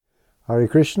Hare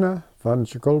Krishna,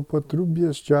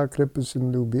 Vanchakalpatrubhyascha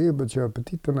Kripasindubhya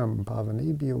Patitanam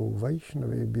Pavanebhyo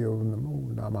Vaishnavebhyo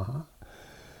Namo Namaha.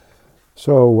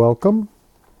 So, welcome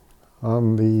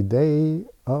on the day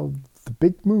of the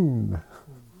big moon.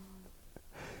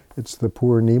 It's the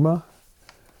Purnima,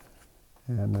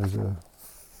 and there's a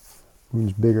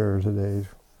moon's bigger today,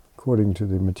 according to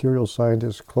the material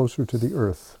scientists, closer to the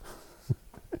Earth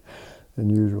than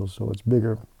usual, so it's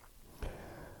bigger.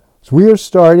 So we are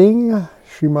starting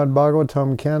Srimad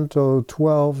Bhagavatam, Canto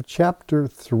 12, Chapter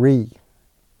 3.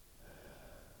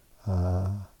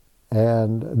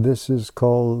 And this is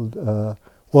called,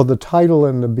 the title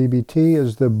in the BBT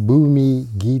is the Bhumi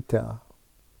Gita.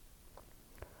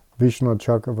 Vishnu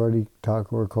Chakravarti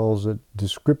Thakur calls it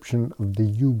Description of the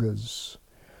Yugas.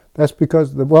 That's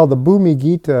because, the Bhumi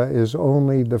Gita is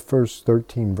only the first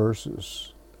 13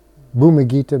 verses. Bhumi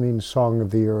Gita means Song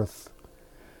of the Earth.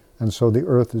 And so the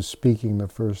earth is speaking the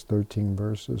first 13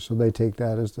 verses. So they take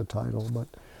that as the title. But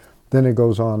then it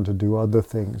goes on to do other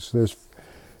things.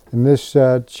 In this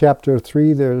chapter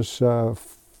 3, there's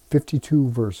 52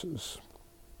 verses.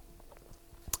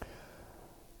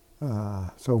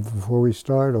 So before we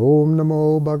start, Om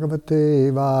Namo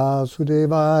Bhagavate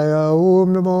Vasudevaya,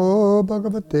 Om Namo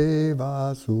Bhagavate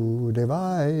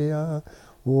Vasudevaya,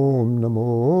 Om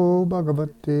Namo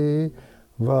Bhagavate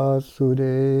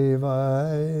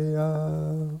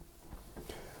Vasudevaya.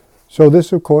 So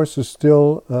this, of course, is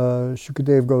still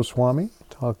Shukadev Goswami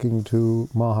talking to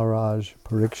Maharaj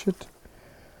Parikshit.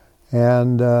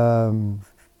 And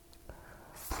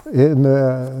in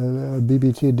the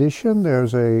BBT edition,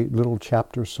 there's a little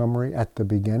chapter summary at the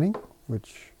beginning,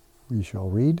 which we shall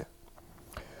read.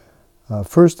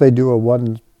 First, they do a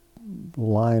one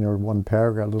line or one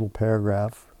paragraph, little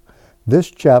paragraph.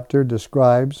 This chapter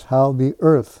describes how the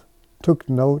earth took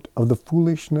note of the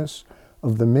foolishness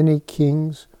of the many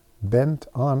kings bent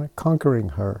on conquering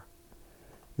her.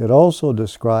 It also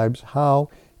describes how,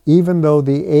 even though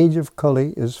the age of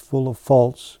Kali is full of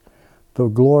faults, the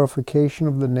glorification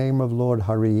of the name of Lord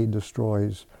Hari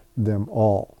destroys them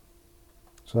all.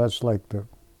 So that's like the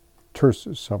terse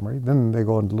summary. Then they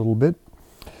go into a little bit.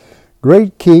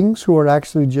 Great kings, who are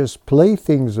actually just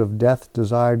playthings of death,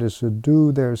 desire to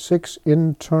subdue their 6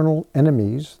 internal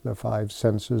enemies, the 5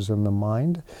 senses and the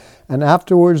mind, and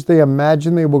afterwards they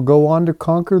imagine they will go on to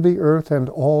conquer the earth and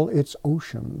all its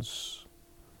oceans.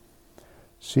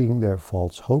 Seeing their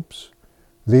false hopes,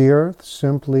 the earth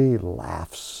simply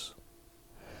laughs.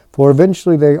 For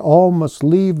eventually they all must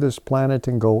leave this planet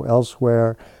and go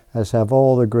elsewhere, as have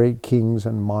all the great kings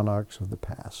and monarchs of the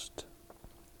past.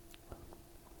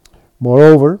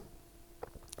 Moreover,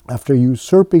 after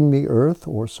usurping the earth,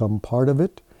 or some part of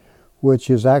it, which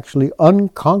is actually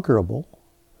unconquerable,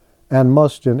 and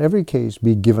must in every case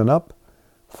be given up,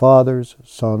 fathers,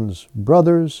 sons,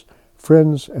 brothers,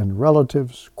 friends, and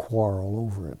relatives quarrel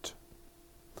over it.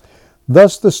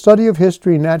 Thus, the study of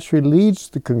history naturally leads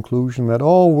to the conclusion that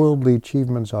all worldly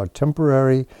achievements are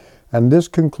temporary, and this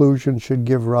conclusion should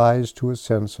give rise to a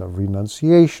sense of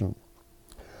renunciation.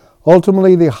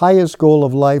 Ultimately, the highest goal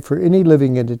of life for any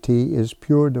living entity is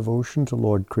pure devotion to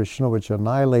Lord Krishna, which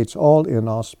annihilates all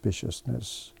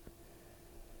inauspiciousness.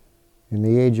 In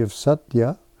the age of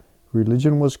Satya,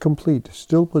 religion was complete,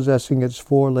 still possessing its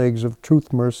 4 legs of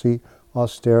truth, mercy,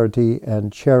 austerity,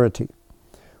 and charity.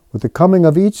 With the coming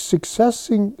of each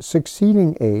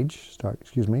succeeding age,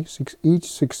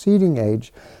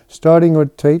 starting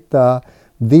with Treta,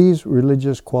 these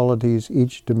religious qualities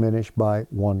each diminish by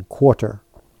 1/4.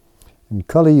 In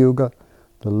Kali Yuga,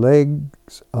 the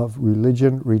legs of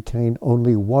religion retain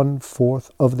only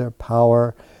 1/4 of their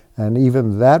power, and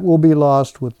even that will be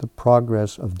lost with the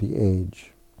progress of the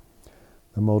age.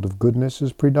 The mode of goodness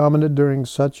is predominant during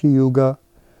Satya Yuga,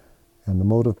 and the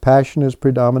mode of passion is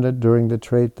predominant during the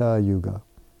Treta Yuga.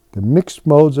 The mixed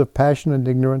modes of passion and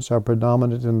ignorance are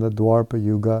predominant in the Dwapara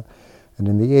Yuga, and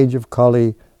in the age of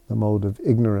Kali, the mode of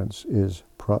ignorance is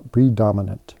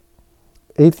predominant.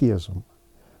 Atheism,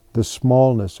 the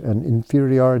smallness and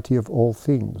inferiority of all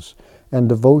things, and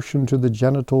devotion to the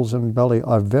genitals and belly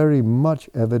are very much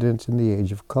evident in the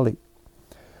age of Kali.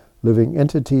 Living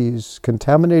entities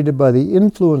contaminated by the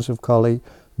influence of Kali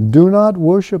do not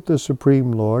worship the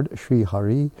Supreme Lord, Sri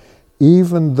Hari,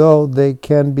 even though they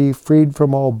can be freed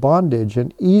from all bondage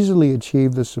and easily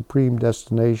achieve the supreme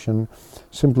destination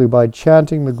simply by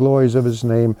chanting the glories of his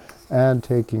name and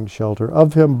taking shelter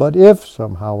of him. But if,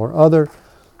 somehow or other,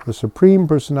 the Supreme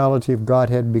Personality of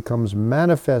Godhead becomes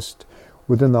manifest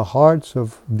within the hearts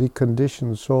of the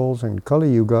conditioned souls in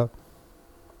Kali Yuga,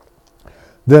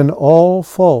 then all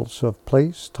faults of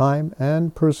place, time,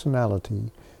 and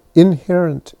personality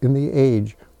inherent in the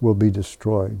age will be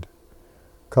destroyed.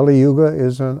 Kali Yuga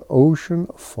is an ocean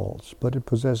of faults, but it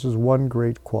possesses one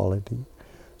great quality.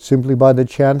 Simply by the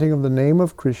chanting of the name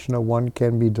of Krishna, one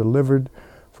can be delivered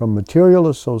from material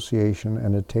association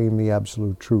and attain the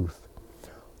absolute truth.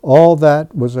 All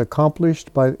that was accomplished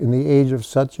in the age of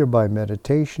Satya by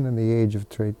meditation, in the age of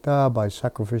Treta by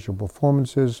sacrificial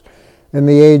performances, in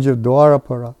the age of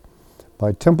Dwarapara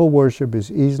by temple worship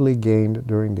is easily gained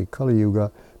during the Kali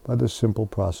Yuga by the simple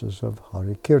process of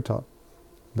Hari Kirtan.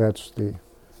 That's the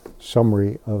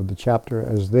summary of the chapter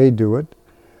as they do it.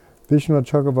 Vishnu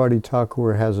Chakravarti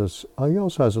Thakur he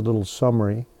also has a little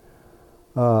summary,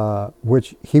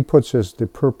 which he puts as the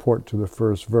purport to the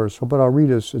first verse. But I'll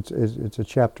read it. It's a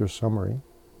chapter summary.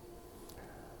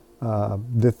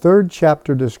 The third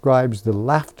chapter describes the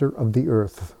laughter of the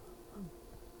earth,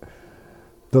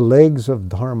 the legs of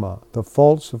Dharma, the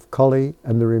faults of Kali,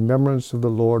 and the remembrance of the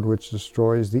Lord which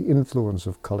destroys the influence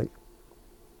of Kali.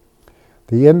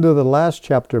 The end of the last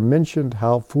chapter mentioned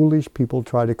how foolish people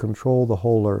try to control the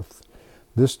whole earth.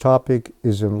 This topic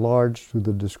is enlarged through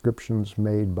the descriptions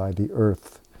made by the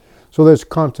earth. So there's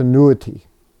continuity.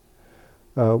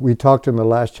 We talked in the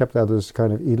last chapter about this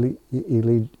kind of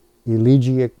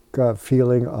elegiac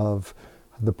feeling of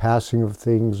the passing of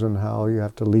things and how you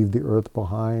have to leave the earth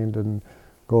behind and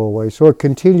go away. So it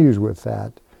continues with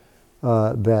that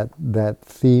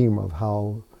theme of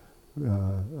how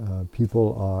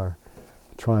people are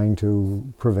trying to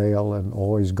prevail and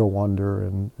always go under,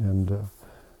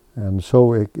 and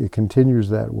so it continues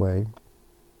that way.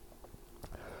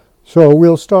 So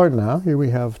we'll start now. Here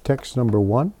we have text number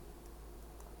 1.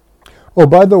 Oh,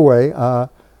 by the way,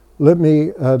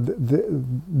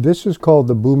 this is called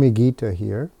the Bhumi Gita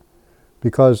here,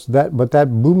 because that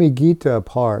Bhumi Gita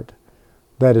part,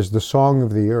 that is the Song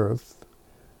of the Earth.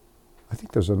 I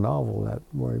think there's a novel that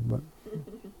way,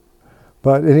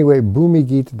 but anyway, Bhumi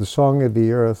Gita, the Song of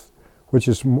the Earth, which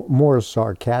is more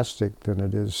sarcastic than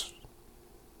it is,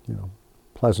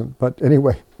 pleasant. But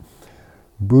anyway,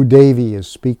 Bhudevi is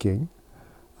speaking,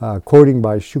 quoting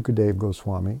by Shukadev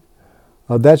Goswami.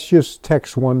 That's just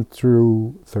text 1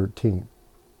 through 13.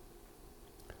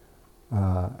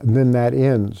 And then that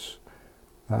ends.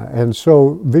 And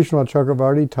so Vishnu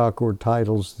Chakravarti Thakur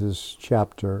titles this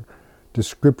chapter,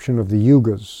 Description of the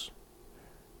Yugas.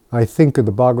 I think the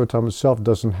Bhagavatam itself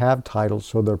doesn't have titles,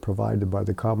 so they're provided by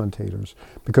the commentators,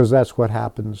 because that's what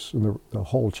happens in the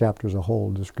whole chapter as a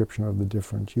whole, description of the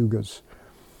different yugas.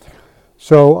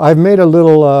 So I've made a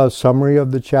little summary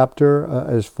of the chapter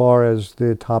as far as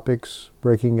the topics,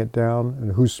 breaking it down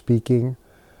and who's speaking.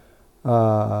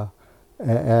 And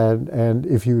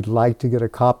if you'd like to get a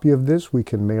copy of this, we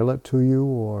can mail it to you,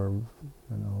 or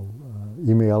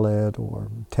email it, or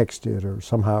text it, or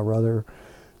somehow or other.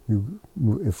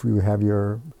 If you have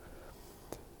your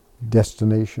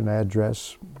destination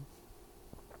address.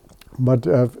 But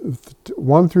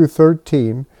 1 through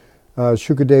 13,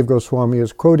 Shukadev Goswami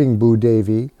is quoting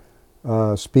Bhudevi,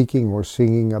 speaking or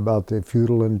singing about the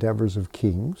futile endeavors of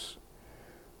kings.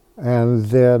 And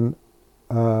then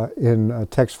in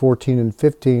text 14 and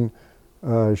 15,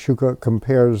 Shuka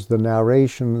compares the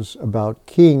narrations about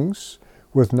kings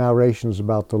with narrations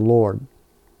about the Lord.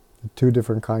 Two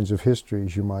different kinds of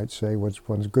histories, you might say. One's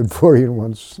good for you and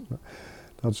one's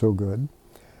not so good.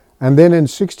 And then in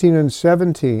 16 and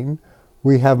 17,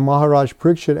 we have Maharaj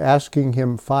Parikshit asking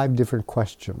him 5 different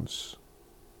questions.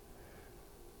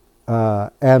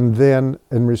 And then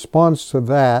in response to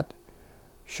that,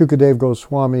 Shukadev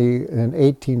Goswami in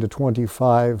 18 to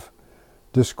 25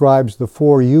 describes the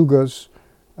 4 yugas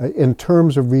in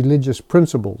terms of religious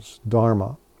principles,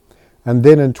 dharma. And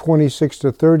then in 26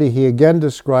 to 30, he again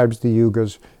describes the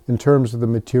yugas in terms of the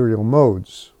material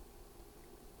modes.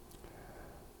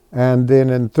 And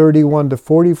then in 31 to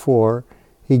 44,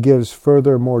 he gives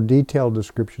further, more detailed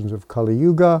descriptions of Kali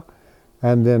Yuga.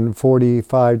 And then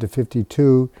 45 to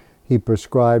 52, he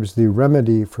prescribes the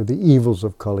remedy for the evils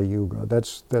of Kali Yuga.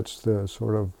 That's the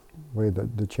sort of way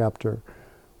that the chapter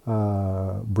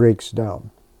breaks down.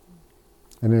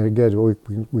 And then again,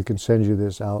 we can send you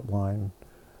this outline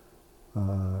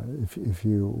if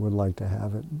you would like to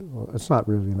have it. Well, it's not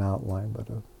really an outline, but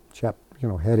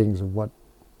headings of what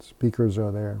speakers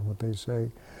are there and what they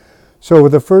say. So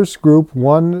with the first group,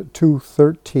 1 to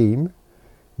 13,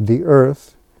 the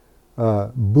earth,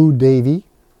 Bhudevi,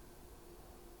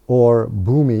 or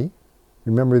Bhumi.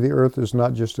 Remember, the earth is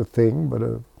not just a thing, but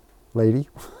a lady.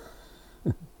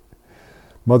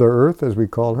 Mother Earth, as we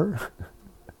call her.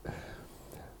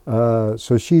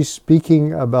 So she's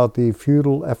speaking about the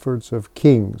futile efforts of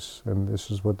kings, and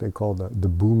this is what they call the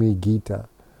Bhumi Gita.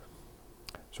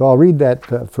 So I'll read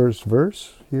that first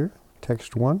verse here,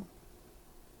 text 1.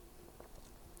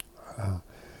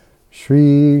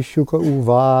 Shri Shuka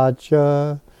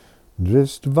Uvacha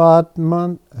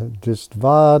Dristvatmani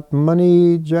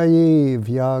Jaye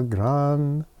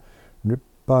Vyagran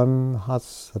Nripan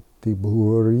Hasati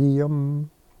Bhuriyam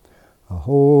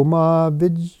Ahoma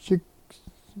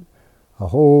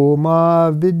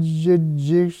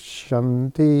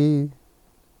Vijijishanti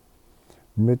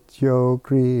Mrityo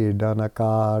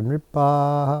Kridanaka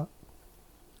Nripa.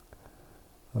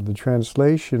 The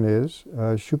translation is,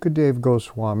 Shukadev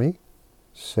Goswami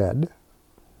said,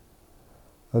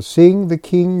 seeing the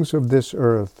kings of this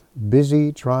earth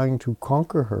busy trying to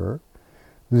conquer her,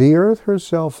 the earth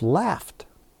herself laughed.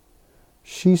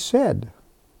 She said,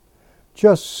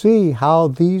 just see how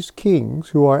these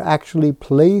kings, who are actually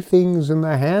playthings in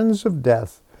the hands of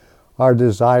death, are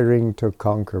desiring to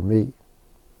conquer me.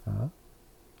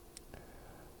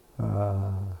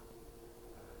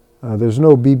 There's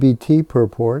no BBT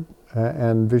purport,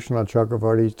 and Vishwanath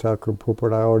Chakravarti Thakur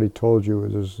purport I already told you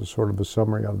is a sort of a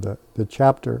summary of the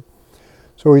chapter.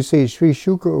 So we see Sri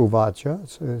Shuka Uvacha,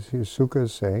 Shuka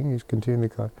is saying, he's continuing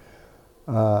to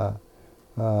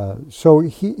so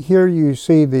here you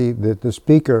see the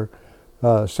speaker,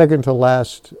 second to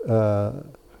last,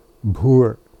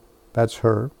 Bhur, that's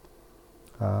her.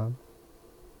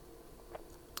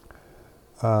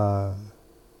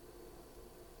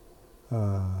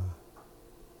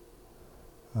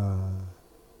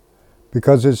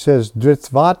 Because it says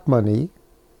Dritvatmani,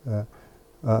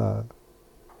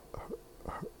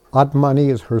 Atmani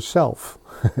is herself.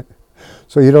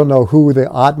 So you don't know who the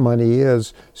Atmani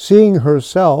is. Seeing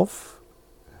herself,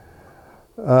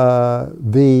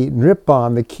 the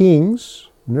Nripan, the kings,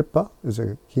 Nripa is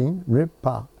a king,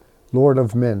 Nripa, Lord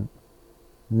of men.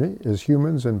 Nri is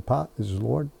humans and Pa is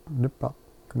Lord, Nripa,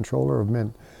 controller of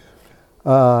men.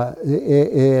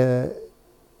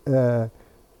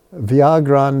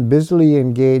 Vyagran busily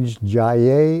engaged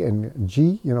Jaya and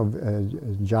Ji,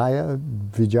 Jaya,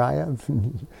 Vijaya,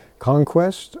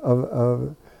 conquest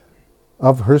of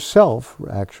herself,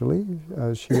 actually.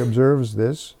 She observes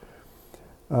this,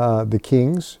 the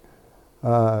kings.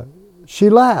 She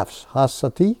laughs,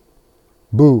 hasati,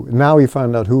 boo. Now we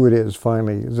find out who it is,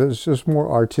 finally. It's just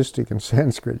more artistic in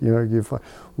Sanskrit. You find,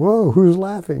 whoa, who's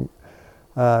laughing?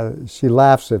 She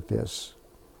laughs at this.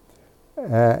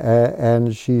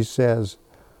 And she says,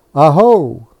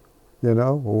 aho,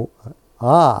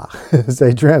 as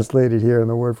they translate it here in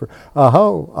the word for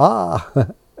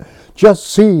aho, just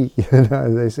see,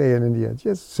 as they say in India,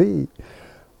 just see.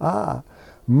 Ma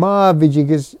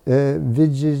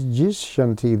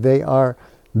vijijishanti, they are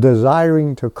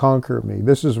desiring to conquer me.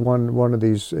 This is one of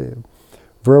these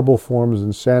verbal forms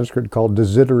in Sanskrit called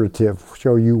desiderative,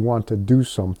 show you want to do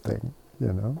something,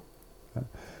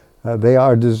 they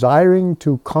are desiring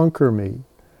to conquer me.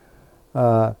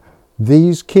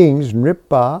 These kings,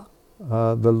 Nripa,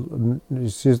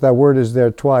 that word is there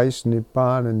twice,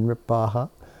 Nipan and Nripaha.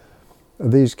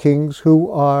 These kings who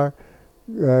are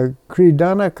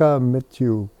Kridanaka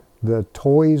Mityu, the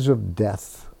toys of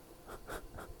death.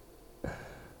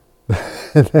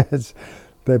 That's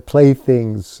the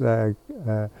playthings.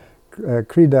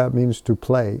 Krida means to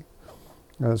play.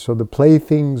 So the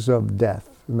playthings of death,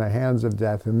 in the hands of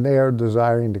death, and they are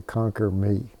desiring to conquer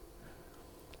me.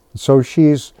 So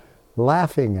she's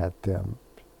laughing at them.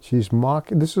 She's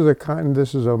mocking. This is a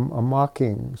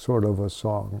mocking sort of a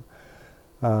song.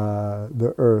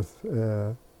 The earth,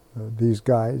 these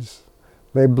guys,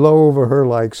 they blow over her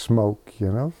like smoke,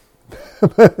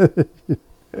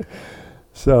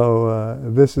 So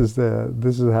this is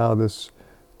how this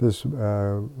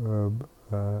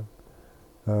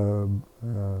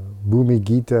Bhumi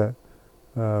Gita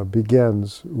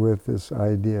begins with this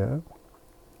idea.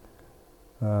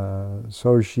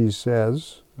 So she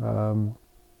says,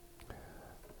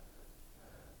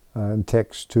 in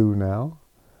text 2 now,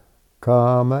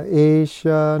 Kama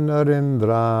Esha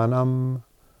Narendranam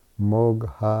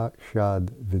Mogha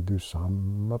Shad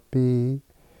Vidusam Api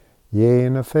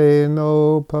Yena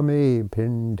Feno Pame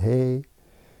Pindhe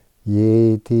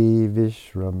Yeti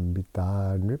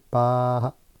Vishrambita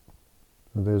Nripaha.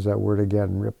 There's that word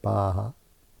again, Nripaha,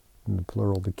 in the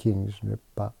plural, the kings,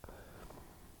 Nripa.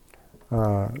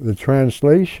 The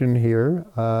translation here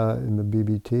in the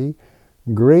BBT,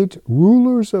 great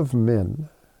rulers of men,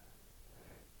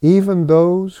 even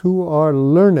those who are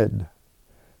learned,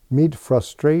 meet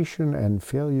frustration and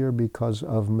failure because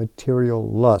of material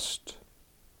lust.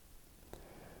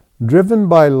 Driven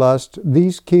by lust,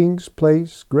 these kings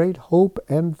place great hope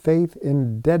and faith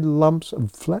in dead lumps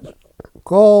of flesh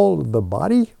called the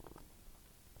body,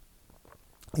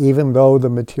 even though the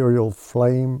material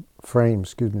the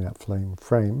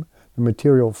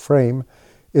material frame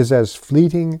is as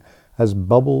fleeting as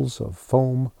bubbles of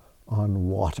foam on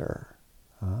water.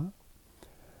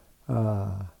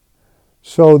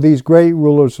 So these great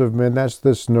rulers of men, that's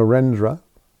this Narendra,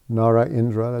 Nara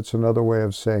Indra, that's another way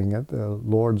of saying it, the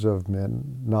lords of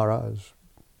men. Nara is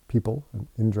people, and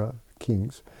Indra,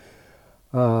 kings.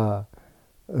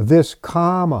 This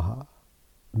kama,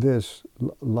 this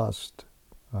lust.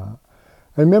 And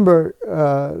remember,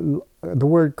 the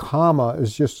word kama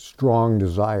is just strong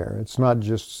desire. It's not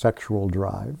just sexual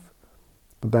drive,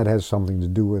 but that has something to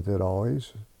do with it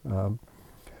always.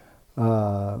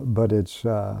 But it's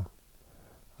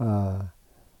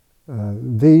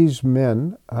these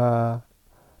men,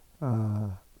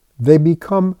 they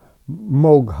become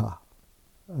mogha.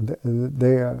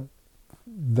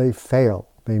 They fail.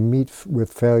 They meet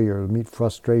with failure, meet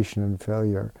frustration and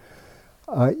failure.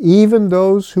 Even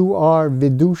those who are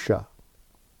vidusha.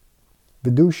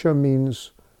 Vidusha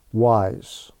means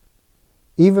wise.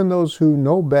 Even those who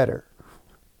know better,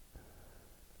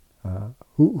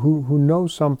 who know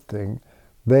something,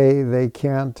 they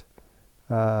can't,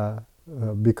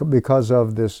 because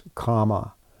of this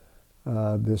kama,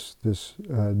 this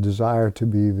desire to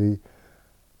be the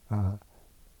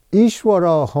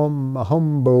Ishvara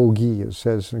aham bhogi, it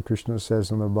says, and Krishna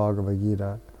says in the Bhagavad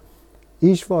Gita,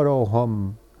 Ishvara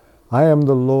aham, I am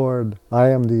the Lord,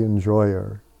 I am the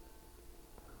enjoyer.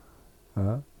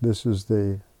 This is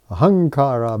the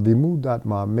ahankara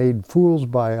vimudatma, made fools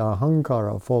by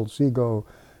ahankara, false ego,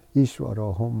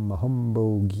 Ishvara aham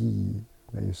bhogi.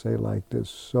 They say like this.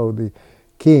 So the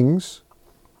kings,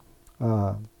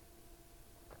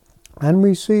 and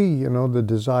we see, the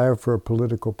desire for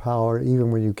political power, even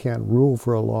when you can't rule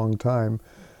for a long time,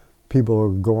 people are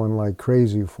going like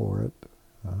crazy for it.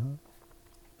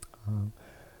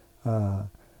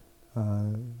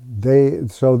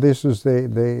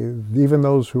 Even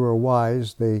those who are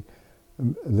wise, they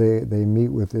meet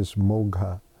with this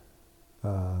mogha,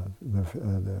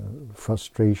 the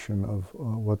frustration of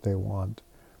what they want.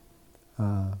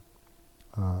 And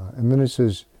then it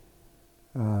says,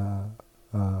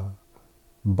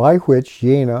 by which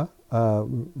yena,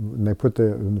 and they put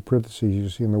in the parentheses, you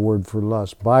see in the word for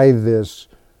lust, by this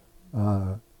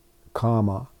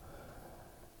kama,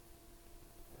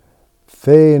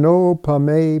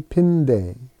 phenopame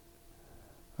pinde.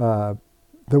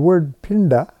 The word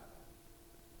pinda,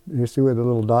 you see where the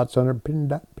little dots on it,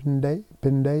 pinda, pinde,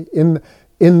 in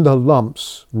the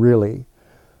lumps, really.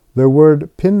 The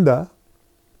word pinda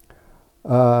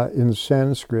in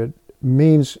Sanskrit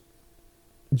means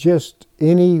just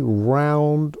any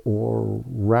round or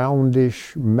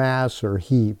roundish mass or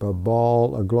heap, a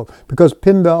ball, a globe. Because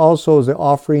pinda also is the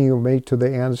offering you make to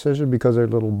the ancestors, because they're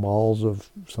little balls of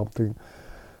something,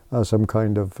 some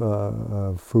kind of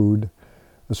food.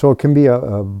 So it can be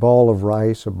a ball of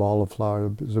rice, a ball of flour,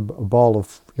 a ball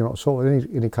of, so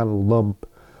any kind of lump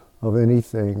of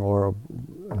anything, or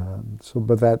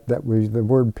but the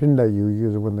word pinda you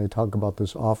use when they talk about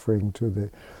this offering to the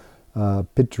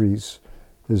pitris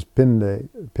is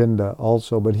pinda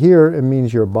also. But here it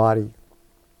means your body.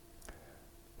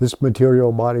 This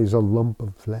material body is a lump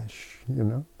of flesh,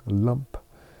 a lump.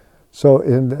 So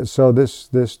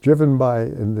this driven by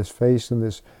in this face and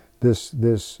this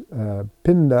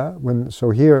pinda,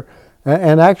 here,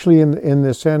 and actually in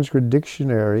the Sanskrit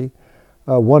dictionary,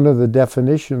 one of the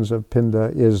definitions of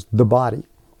pinda is the body.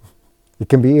 It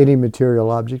can be any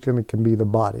material object, and it can be the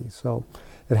body. So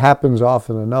it happens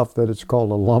often enough that it's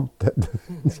called a lump that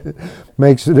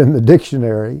makes it in the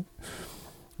dictionary.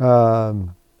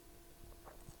 In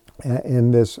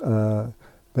this,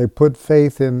 they put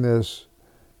faith in this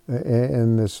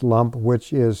lump,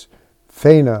 which is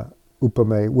phena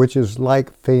upame, which is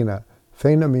like phena.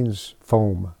 Phena means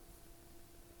foam,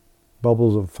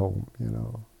 bubbles of foam,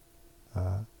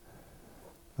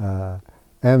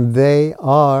 and they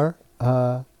are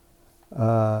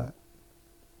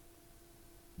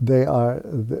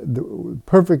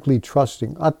perfectly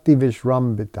trusting. Ati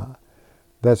vishrambita,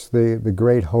 that's the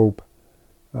great hope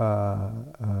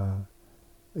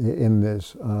in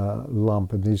this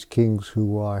lump, and these kings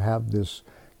who have this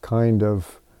kind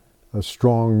of a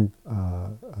strong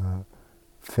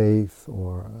faith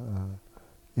or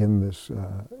in this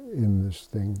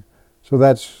thing. So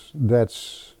this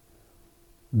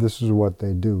is what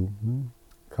they do.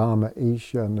 Kama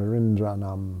Isha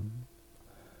Narendranam.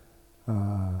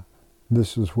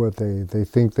 This is what they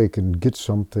think they can get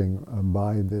something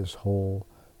by this whole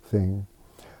thing.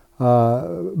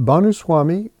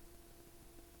 Bhanuswami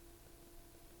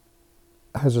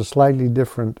has a slightly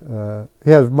different,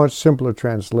 he has a much simpler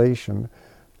translation.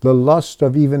 The lust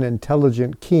of even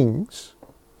intelligent kings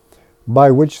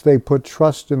by which they put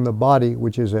trust in the body,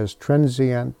 which is as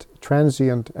transient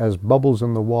as bubbles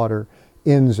in the water,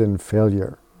 ends in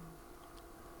failure.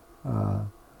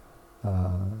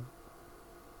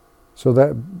 So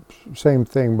that same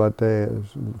thing, but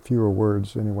fewer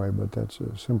words anyway. But that's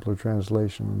a simpler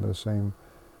translation. The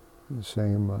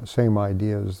same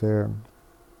ideas there.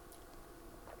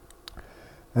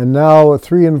 And now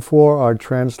 3 and 4 are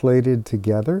translated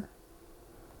together.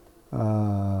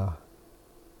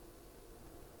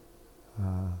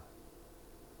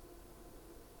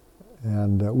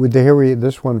 And with the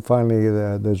this one finally,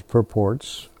 there's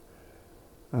purports.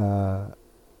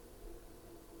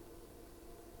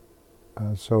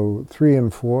 So 3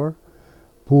 and 4.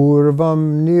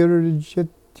 Purvam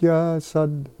nirjitya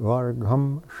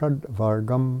sadvargam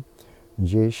shadvargam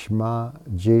jeshyamo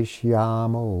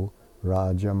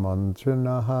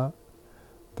rajamantrinaha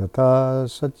tata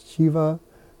sachiva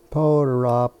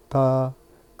paurapta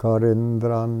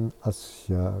karindran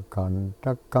asya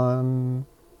kantakan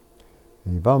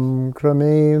evam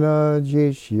kramena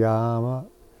jeshyama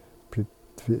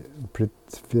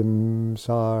prithvim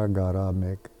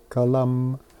sagaramik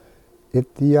kalam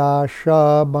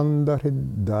ityasha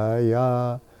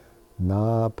bandharidaya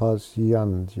na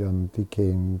pasyanti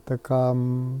kentakam.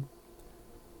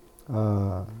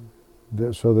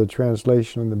 So the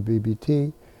translation in the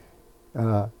BBT.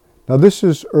 Now this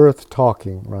is Earth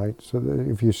talking, right? So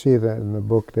if you see that in the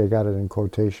book, they got it in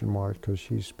quotation marks because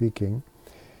she's speaking.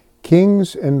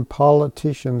 Kings and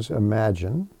politicians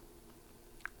imagine,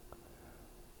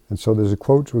 and so there's a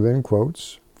quote within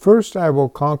quotes. First I will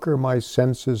conquer my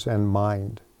senses and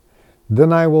mind.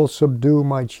 Then I will subdue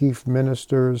my chief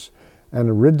ministers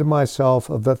and rid myself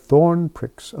of the thorn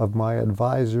pricks of my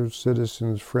advisors,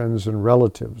 citizens, friends, and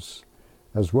relatives,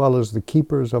 as well as the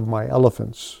keepers of my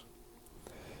elephants.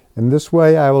 In this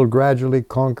way I will gradually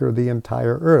conquer the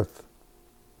entire earth.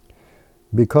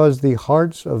 Because the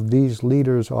hearts of these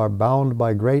leaders are bound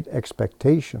by great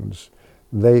expectations,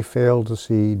 they fail to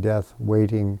see death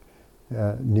waiting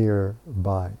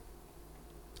nearby.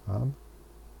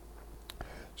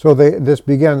 So this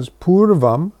begins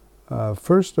Purvam,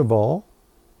 first of all,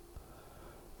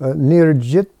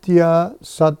 Nirjitya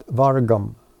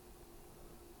Satvargam.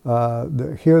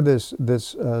 Here this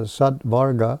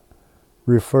Satvarga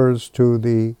refers to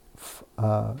the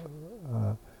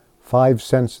 5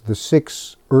 senses, the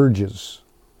 6 urges,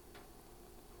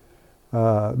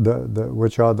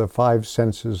 which are the 5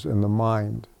 senses in the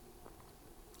mind.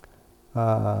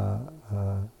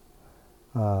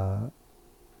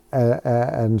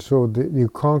 And so you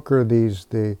conquer these,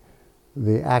 the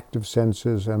active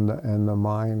senses and the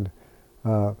mind.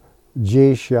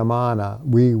 Jeshyamana,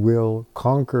 we will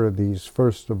conquer these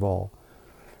first of all.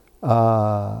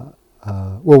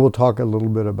 We'll talk a little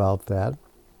bit about that.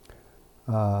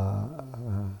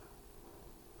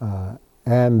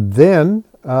 And then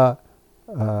the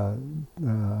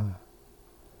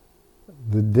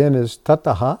then is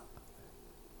tataha,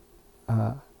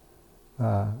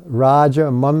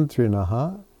 Raja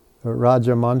Mantrinaha.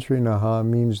 Raja Mantrinaha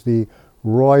means the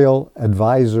royal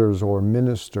advisors or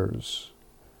ministers.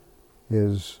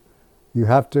 You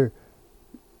have to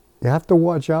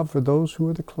watch out for those who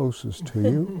are the closest to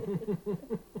you.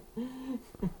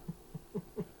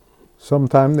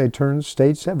 Sometimes they turn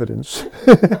state's evidence.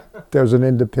 There's an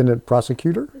independent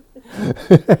prosecutor.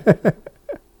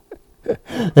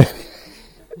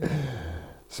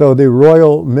 So the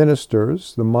royal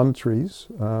ministers, the mantris,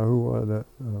 who are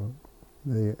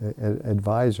the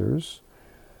advisors,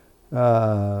 you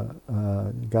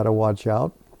got to watch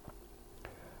out.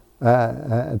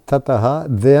 Tataha,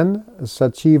 then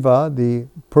Sachiva, the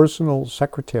personal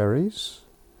secretaries,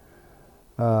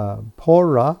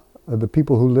 Pora, the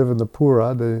people who live in the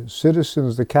Pura, the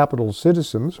citizens, the capital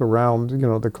citizens around,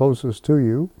 the closest to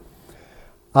you.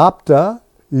 Apta,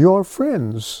 your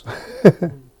friends.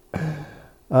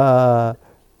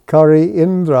 Kari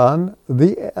Indran,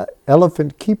 the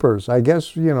elephant keepers. I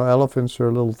guess, elephants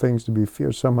are little things to be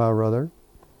feared somehow or other.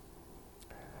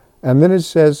 And then it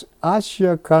says,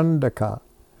 Asya Kandaka,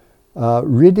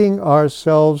 ridding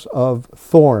ourselves of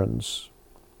thorns.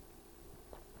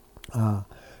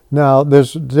 Now,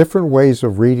 there's different ways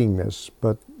of reading this,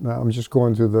 but I'm just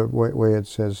going through the way it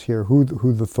says here, who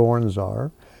the thorns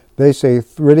are. They say,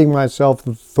 ridding myself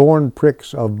of thorn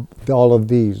pricks of all of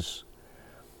these.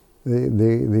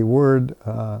 The word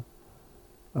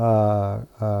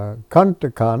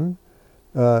kantakan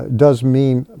does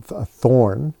mean a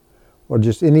thorn, or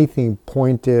just anything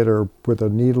pointed or with a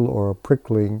needle or a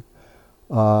prickling.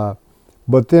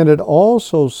 But then it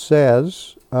also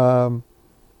says in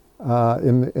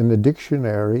the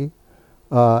dictionary,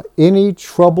 any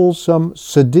troublesome,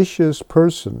 seditious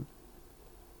person.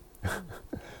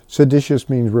 Seditious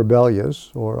means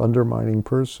rebellious or undermining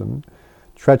person,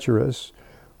 treacherous,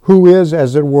 who is,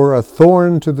 as it were, a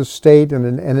thorn to the state and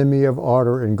an enemy of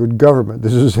order and good government.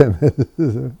 This is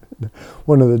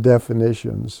one of the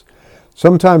definitions.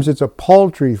 Sometimes it's a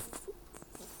paltry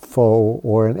foe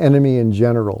or an enemy in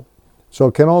general. So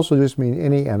it can also just mean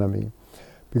any enemy.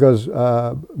 Because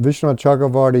Vishnu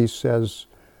Chakravarti says,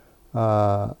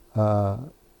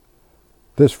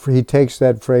 he takes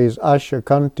that phrase,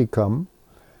 ashakantikam,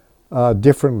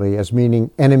 differently as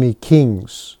meaning enemy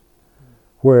kings.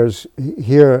 Whereas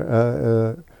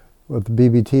here, what the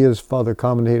BBT is, Father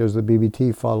Commentators, the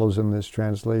BBT follows in this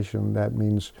translation. That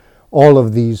means all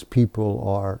of these people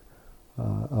are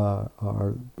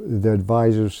the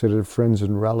advisors to their friends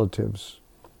and relatives.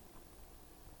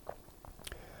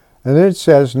 And then it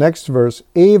says, next verse,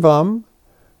 evam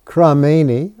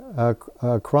krameni,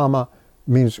 krama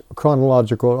means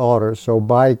chronological order, so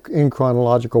in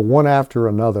chronological, one after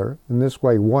another, in this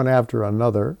way, one after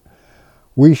another,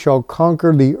 we shall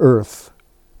conquer the earth.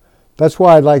 That's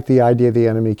why I like the idea of the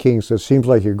enemy kings. So it seems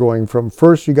like you're going from,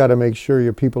 first you got to make sure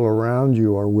your people around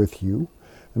you are with you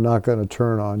and not going to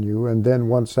turn on you, and then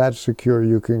once that's secure,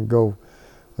 you can go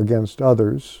against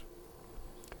others.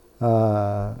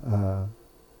 And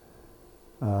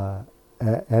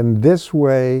this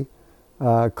way,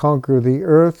 conquer the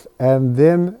earth, and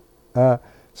then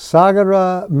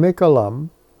Sagara Mikalam.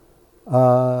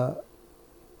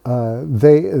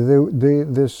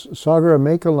 This Sagara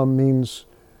Mikalam means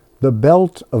the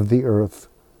belt of the earth,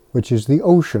 which is the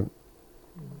ocean.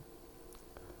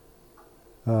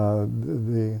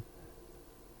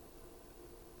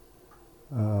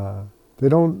 They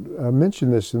don't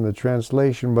mention this in the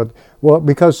translation, but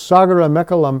because Sagara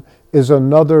Mekalam is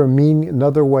another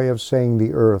way of saying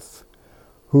the earth,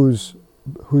 whose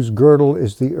girdle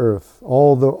is the earth,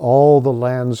 all the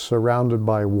lands surrounded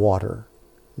by water,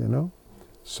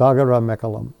 Sagara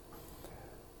Mekalam.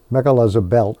 Mekala is a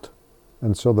belt,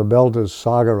 and so the belt is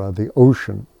Sagara, the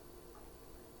ocean.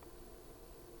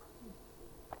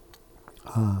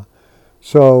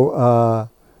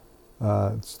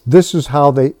 This is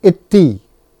how they iti,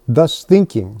 thus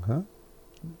thinking.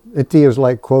 Iti is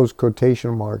like closed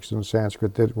quotation marks in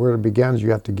Sanskrit. That where it begins,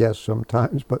 you have to guess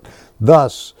sometimes. But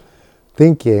thus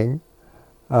thinking,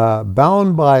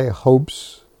 bound by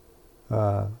hopes,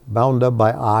 bound up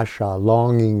by asha,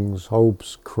 longings,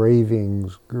 hopes,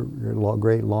 cravings,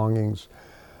 great longings.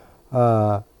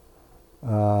 Their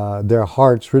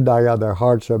hearts, hridaya, their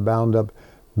hearts are bound up.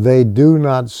 They do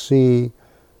not see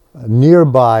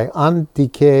nearby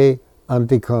antike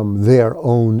antikam, their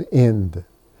own end.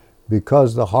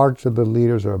 Because the hearts of the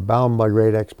leaders are bound by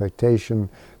great expectation,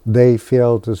 they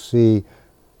fail to see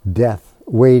death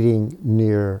waiting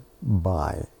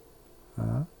nearby.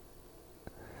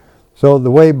 So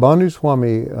the way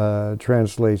Bhanuswami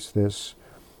translates this,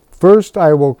 first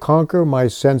I will conquer my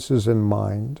senses and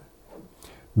mind,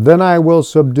 then I will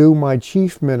subdue my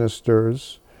chief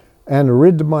ministers and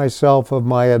rid myself of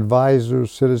my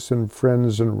advisors, citizen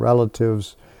friends, and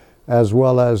relatives, as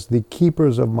well as the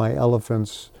keepers of my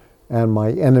elephants and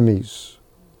my enemies.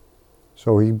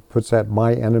 So he puts that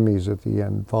my enemies at the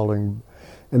end, following.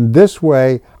 In this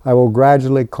way, I will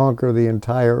gradually conquer the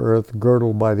entire earth,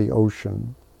 girdled by the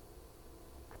ocean.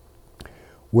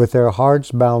 With their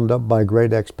hearts bound up by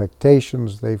great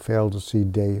expectations, they fail to see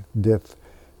death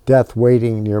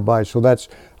waiting nearby. So that's,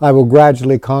 I will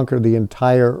gradually conquer the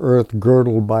entire earth,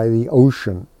 girdled by the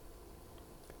ocean.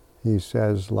 He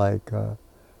says, like,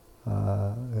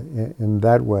 in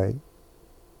that way.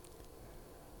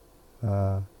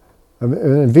 And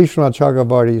Vishwanath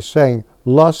Chakravarti is saying,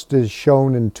 lust is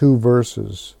shown in two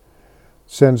verses.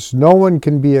 Since no one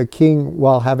can be a king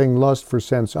while having lust for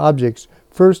sense objects,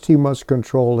 first he must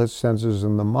control his senses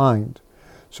and the mind.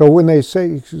 So when they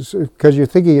say, because you're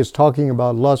thinking it's talking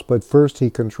about lust, but first he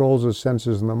controls his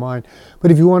senses and the mind. But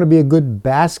if you want to be a good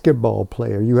basketball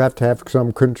player, you have to have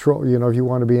some control. If you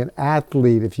want to be an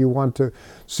athlete, if you want to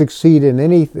succeed in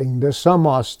anything, there's some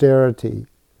austerity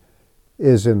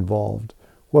is involved,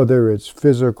 whether it's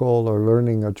physical or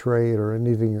learning a trade or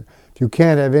anything. If you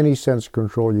can't have any sense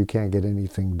control, you can't get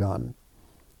anything done.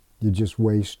 You're just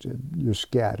wasted. You're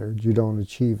scattered. You don't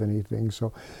achieve anything.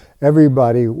 So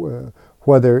everybody,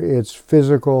 whether it's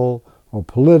physical or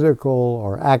political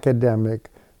or academic,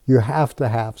 you have to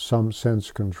have some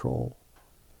sense control,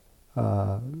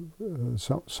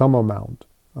 some amount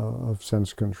of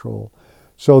sense control.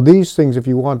 So these things, if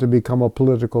you want to become a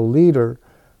political leader,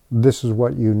 this is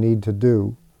what you need to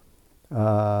do,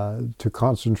 to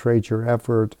concentrate your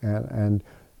effort and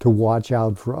to watch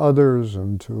out for others,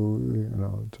 and so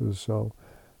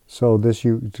this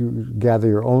you to gather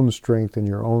your own strength and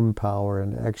your own power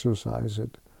and exercise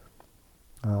it.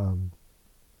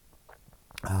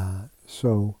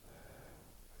 So,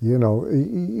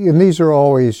 and these are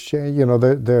always,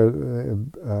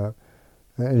 they're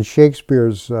in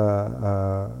Shakespeare's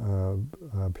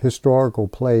historical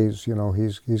plays,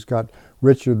 he's got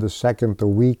Richard II, the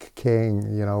weak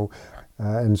king,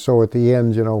 and so at the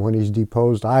end, when he's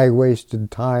deposed, I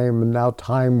wasted time and now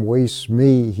time wastes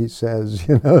me, he says,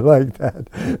 like that.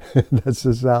 That's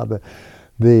just how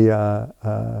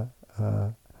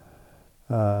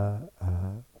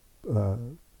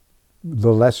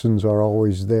the lessons are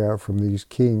always there from these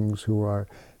kings who are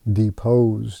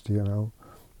deposed,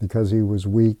 because he was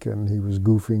weak and he was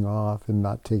goofing off and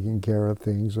not taking care of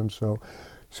things. And so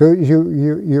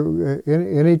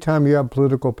anytime you have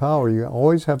political power, you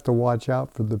always have to watch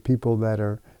out for the people that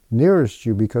are nearest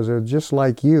you, because they're just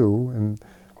like you. And,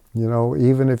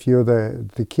 even if you're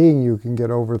the king, you can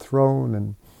get overthrown,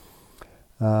 and,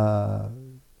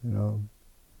 and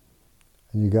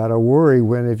you got to worry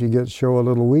if you show a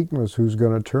little weakness, who's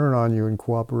going to turn on you and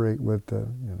cooperate with the,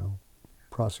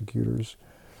 prosecutors.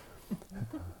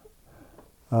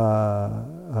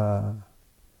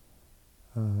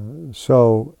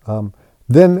 So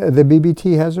then the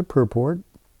BBT has a purport.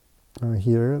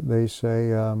 Here they say,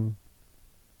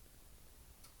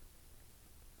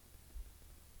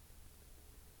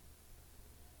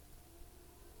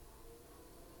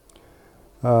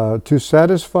 to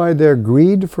satisfy their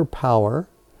greed for power,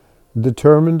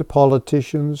 determined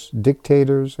politicians,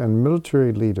 dictators, and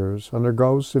military leaders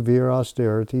undergo severe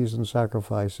austerities and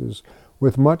sacrifices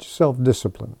with much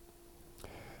self-discipline.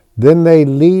 Then they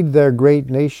lead their great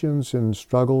nations in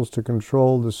struggles to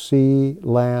control the sea,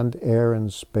 land, air,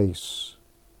 and space.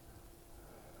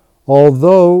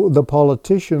 Although the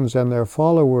politicians and their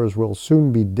followers will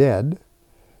soon be dead,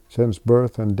 since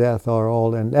birth and death are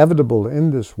all inevitable in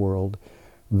this world,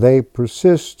 they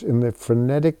persist in the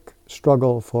frenetic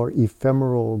struggle for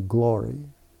ephemeral glory.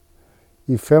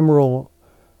 Ephemeral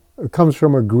comes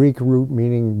from a Greek root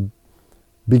meaning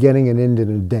beginning and end in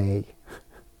a day.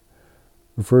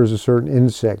 Refers to certain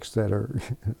insects that are,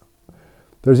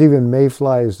 there's even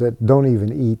mayflies that don't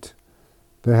even eat.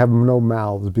 They have no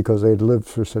mouths because they'd lived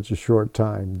for such a short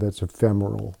time. That's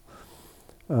ephemeral.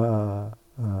 So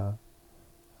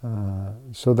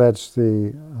that's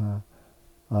the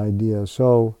idea.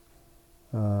 So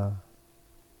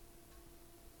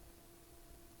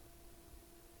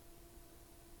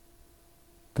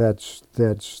that's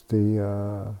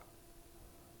the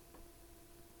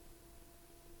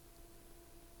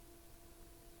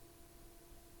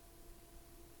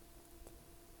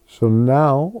so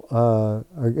now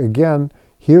again,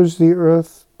 here's the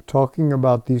earth talking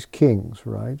about these kings,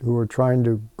 right, who are trying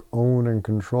to own and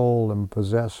control and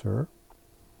possess her.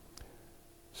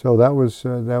 So that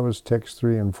was text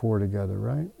 3 and 4 together,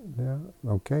 right? Yeah.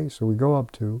 Okay. So we go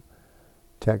up to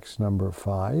text number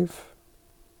 5.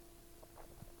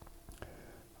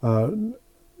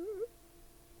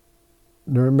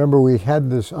 Remember, we had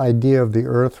this idea of the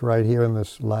earth right here in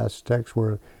this last text,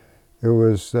 where it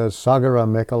was Sagara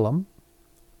Mekalam,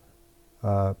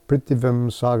 Prithivim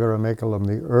Sagara Mekalam,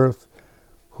 the earth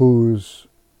whose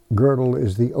girdle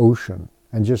is the ocean.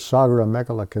 And just Sagara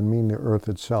Mekala can mean the earth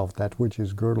itself, that which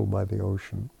is girdled by the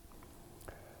ocean.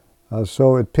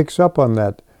 So it picks up on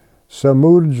that.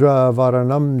 Samudra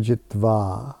Varanam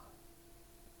Jitva.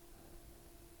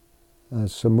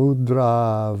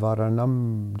 Samudra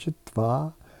Varanam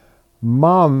Jitva.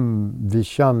 Mam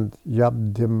Vishant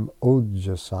Yabdim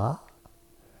Ojasa.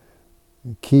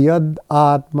 Kiyad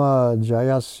Atma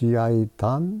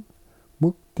Jayasyaitan.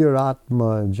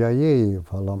 Muktiratma Jaye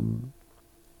Phalam.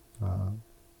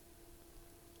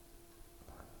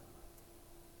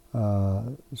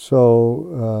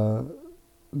 So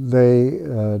they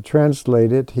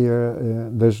translate it here.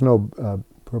 There's no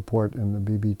purport in the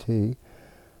BBT.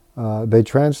 They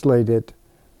translate it,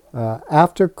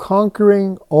 after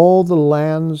conquering all the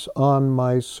lands on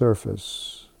my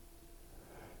surface,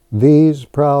 these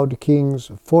proud kings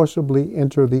forcibly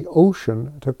enter the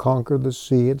ocean to conquer the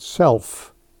sea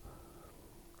itself.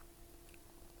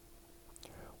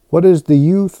 What is the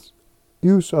use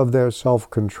of their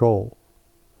self-control,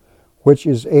 which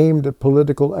is aimed at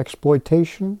political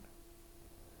exploitation?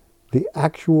 The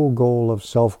actual goal of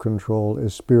self-control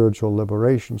is spiritual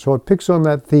liberation. So it picks on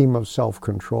that theme of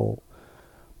self-control.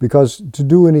 Because to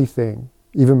do anything,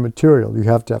 even material, you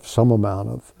have to have some amount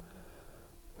of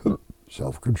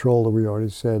self-control, that we already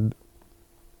said.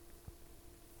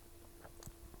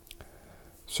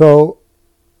 So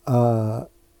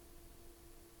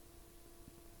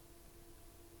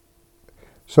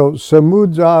So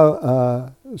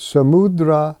samudra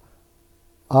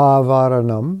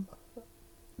avaranam,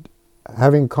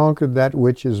 having conquered that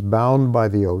which is bound by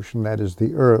the ocean, that is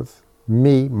the earth,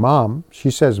 me, mam, she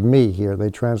says me here, they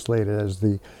translate it as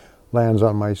the lands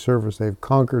on my surface, they've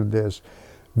conquered this.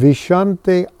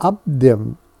 Vishante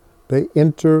abdim, they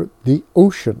enter the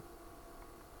ocean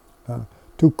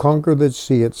to conquer the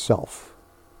sea itself.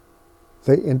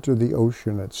 They enter the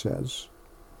ocean, it says.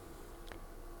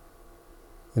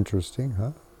 Interesting,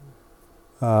 huh?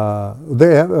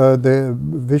 The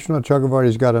Vishnu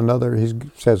Chakravarti's got another, he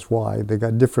says why. They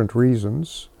got different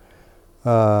reasons.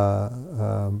 This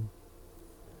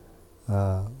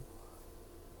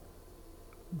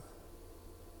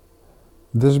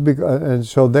is because, and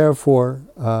so therefore,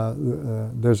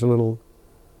 there's a little.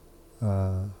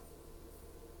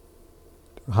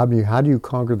 How do you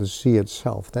conquer the sea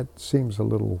itself? That seems a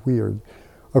little weird.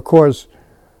 Of course,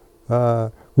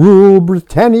 rule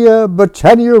Britannia,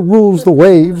 Britannia rules the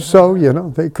waves. So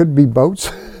they could be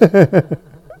boats,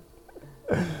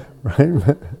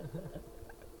 right?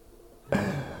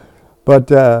 But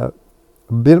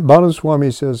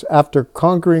Bhanuswami says, after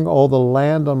conquering all the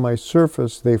land on my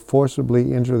surface, they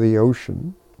forcibly enter the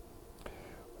ocean.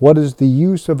 What is the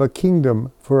use of a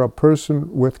kingdom for a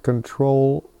person with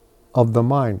control of the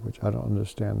mind? Which I don't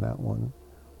understand that one.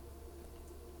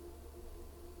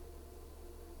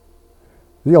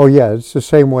 Oh yeah, it's the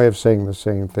same way of saying the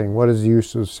same thing. What is the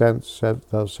use of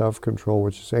self-control,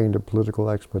 which is aimed at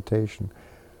political exploitation?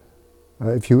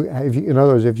 In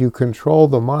other words, if you control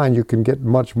the mind, you can get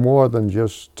much more than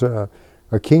just a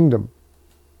kingdom.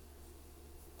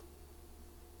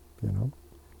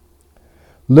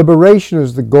 Liberation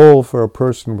is the goal for a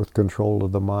person with control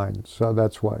of the mind. So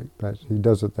that's why he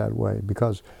does it that way,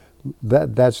 because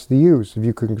that's the use. If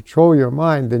you can control your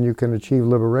mind, then you can achieve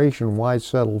liberation. Why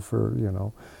settle for,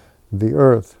 the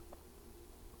earth?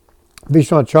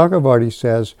 Vishnu Chakravarti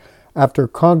says, after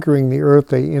conquering the earth,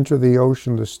 they enter the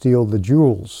ocean to steal the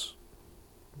jewels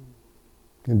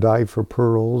and dive for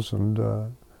pearls and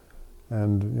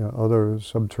other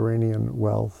subterranean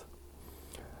wealth.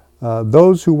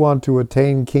 Those who want to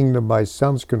attain kingdom by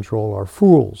sense control are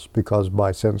fools, because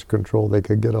by sense control they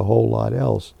could get a whole lot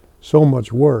else. So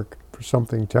much work for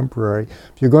something temporary.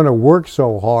 If you're going to work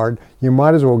so hard, you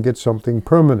might as well get something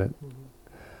permanent.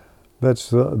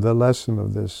 That's the lesson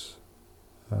of this.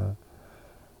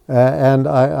 And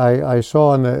I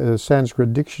saw in the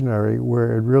Sanskrit dictionary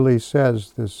where it really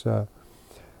says this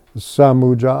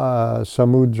samudra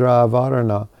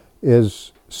varana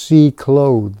is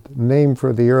sea-clothed, name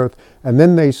for the earth. And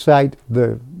then they cite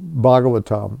the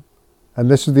Bhagavatam. And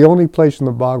this is the only place in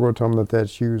the Bhagavatam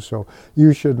that's used. So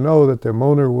you should know that the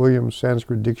Moner-Williams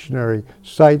Sanskrit Dictionary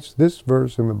cites this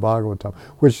verse in the Bhagavatam,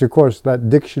 which, of course, that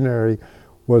dictionary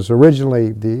was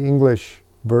originally, the English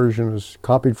version is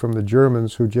copied from the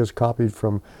Germans, who just copied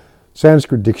from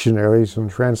Sanskrit dictionaries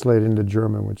and translated into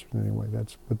German, which, anyway,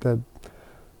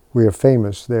 we are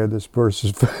famous there. This verse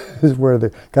is where they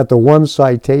got the one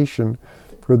citation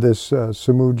for this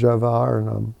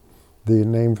Samudjavaranam, the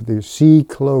name for the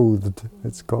sea-clothed,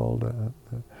 it's called,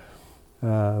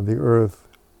 the earth.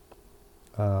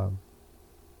 But,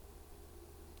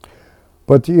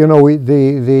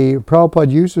 the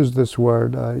Prabhupada uses this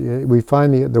word. We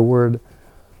find the word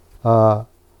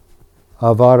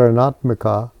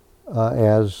avaranatmika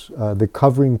as the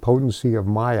covering potency of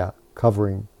Maya,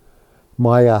 covering.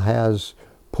 Maya has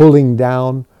pulling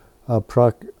down,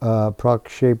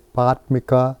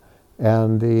 prakshepatmika,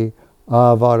 and the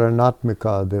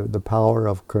avaranatmika, the power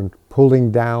of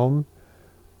pulling down,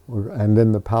 and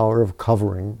then the power of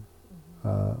covering.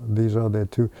 These are the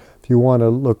two. If you want to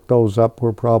look those up,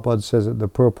 where Prabhupada says it, the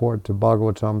purport to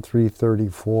Bhagavatam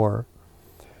 3:34,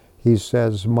 he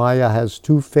says Maya has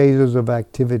two phases of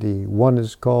activity. One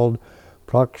is called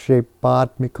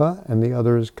prakshepatmika, and the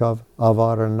other is called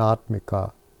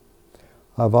avaranatmika.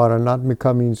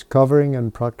 Avaranatmika means covering,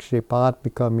 and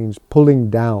prakshepatmika means pulling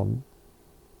down.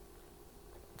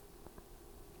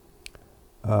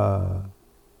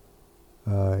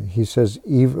 He says,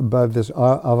 by this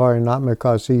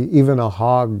avaranatmika, see, even a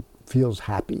hog feels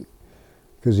happy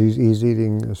because he's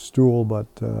eating a stool, but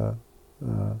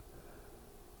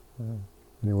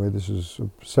anyway, this is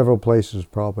several places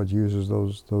Prabhupada uses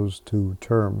those two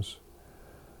terms.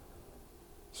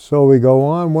 So we go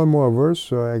on, one more verse,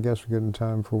 so I guess we're getting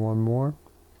time for one more.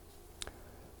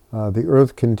 The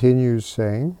earth continues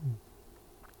saying,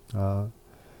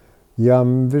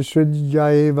 Yam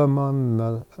vishrajaiva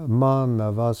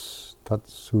manavas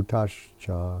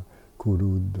tatsutascha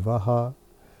kurudvaha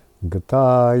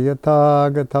gata yata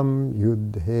gatam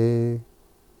yudhe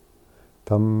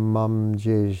Tammam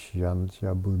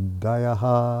jeshyantya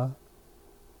buddhayaha.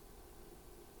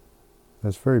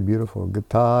 That's very beautiful.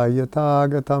 Gata yata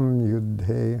gatam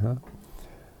yuddhe.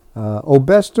 O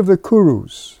best of the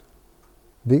Kurus,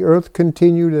 the earth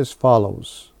continued as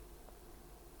follows.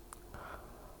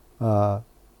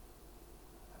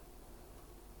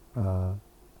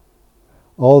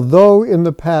 Although in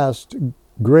the past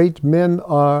great men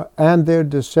and their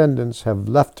descendants have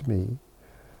left me,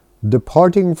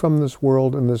 departing from this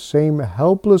world in the same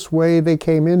helpless way they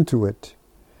came into it,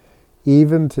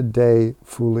 even today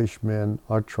foolish men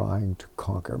are trying to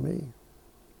conquer me.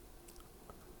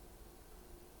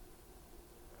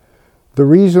 The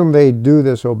reason they do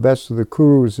this, O best of the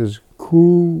Kurus, is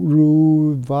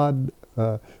Kurudvaha,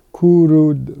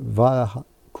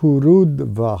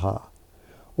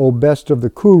 O best of the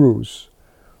Kurus.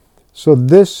 So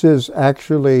this is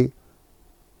actually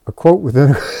a quote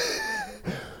within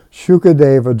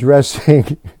Shukadeva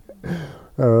addressing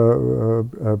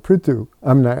Parikshit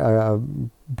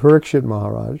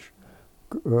Maharaj.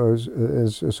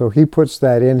 So he puts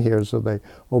that in here. So they,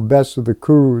 O best of the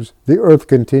Kurus, the earth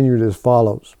continued as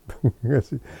follows.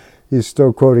 He's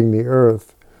still quoting the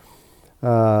earth.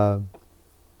 That's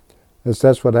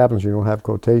what happens. You don't have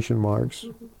quotation marks.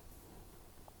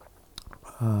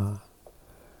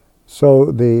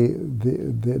 So they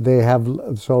have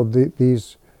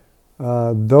these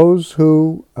those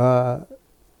who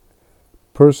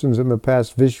persons in the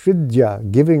past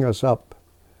Vishvidya, giving us up,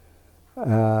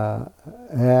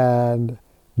 and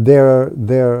their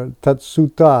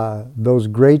Tatsuta, those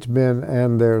great men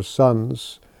and their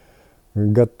sons,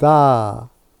 Gata,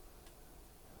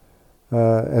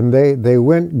 and they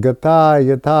went Gata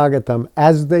Yatagatam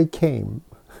as they came.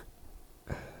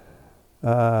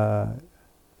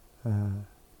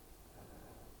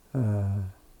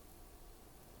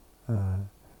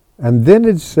 And then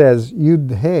it says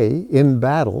Yudhe in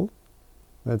battle.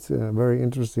 That's very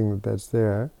interesting that that's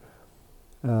there.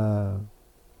 Then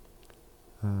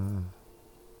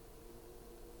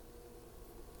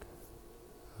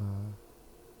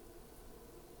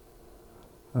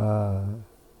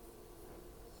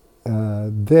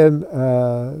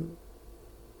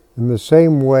in the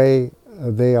same way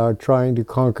they are trying to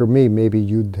conquer me, maybe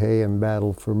Yudhe in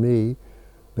battle for me.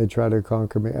 They try to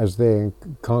conquer me as they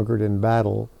conquered in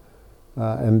battle.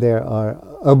 And there are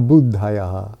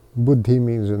abuddhayaha. Buddhi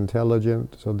means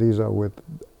intelligent, so these are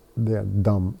they're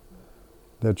dumb.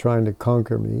 They're trying to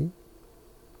conquer me.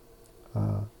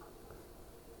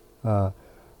 And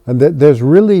there's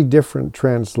really different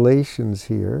translations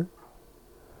here.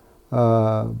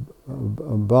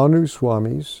 Bhanu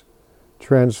Swami's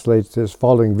translates this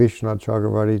following Vishwanath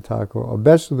Chakravarti Thakur, O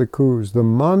best of the Kurus, the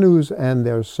Manus and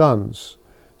their sons.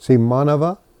 See,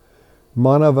 Manava?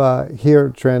 Manava here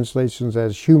translations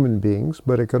as human beings,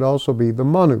 but it could also be the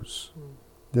Manus.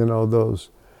 You know, those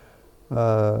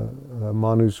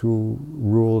Manus who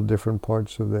ruled different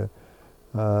parts of the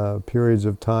periods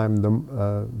of time, the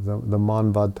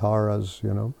Manvataras,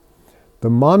 you know. The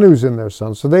Manus and their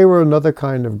sons. So they were another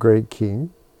kind of great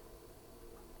king.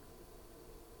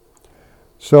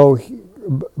 So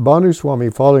Bhanu Swami,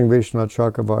 following Vishwanath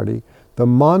Chakravarti, the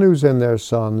Manus and their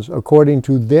sons, according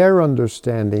to their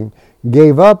understanding,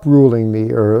 gave up ruling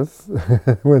the earth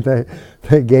when they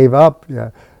gave up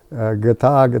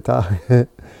Gata,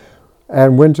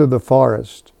 and went to the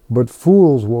forest. But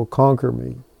fools will conquer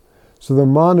me. So the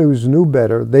Manus knew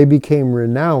better. They became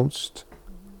renounced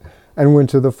and went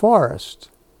to the forest.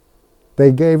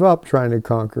 They gave up trying to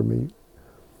conquer me.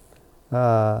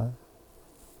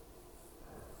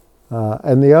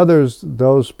 And the others,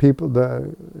 those people,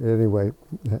 anyway.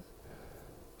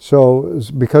 So,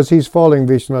 because he's following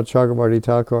Vishwanath Chakravarti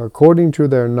Thakur, according to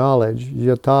their knowledge,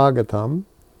 Yatagatam,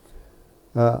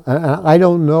 and I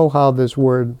don't know how this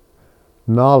word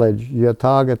knowledge,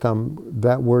 Yatagatam,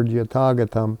 that word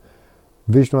Yatagatam,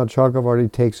 Vishwanath Chakravarti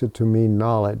takes it to mean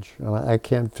knowledge. I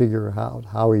can't figure out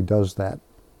how he does that.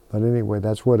 But anyway,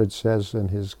 that's what it says in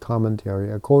his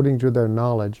commentary. According to their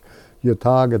knowledge,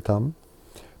 Yatagatam,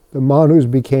 the Manus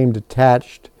became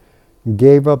detached,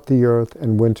 gave up the earth,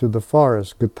 and went to the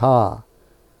forest. Gata,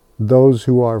 those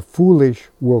who are foolish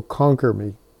will conquer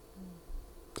me.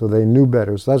 So they knew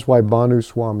better. So that's why Bhanu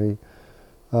Swami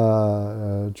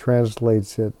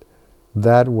translates it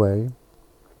that way.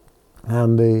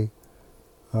 And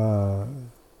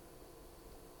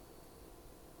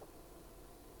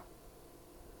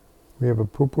we have a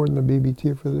purport in the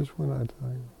BBT for this one, I tell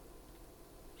you.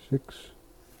 6.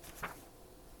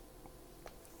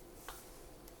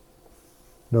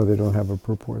 No, they don't have a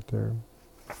purport there.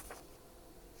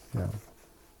 Yeah.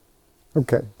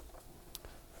 Okay.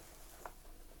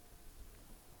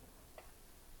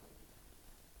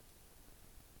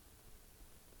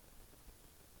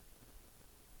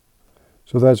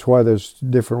 So that's why there's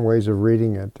different ways of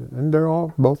reading it. And they're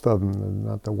all, both of them,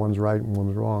 not that one's right and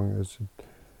one's wrong.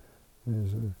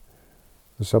 There's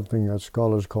something that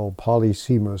scholars call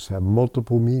polysemous, have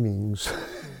multiple meanings.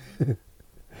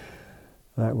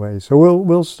 That way. So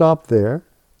we'll stop there.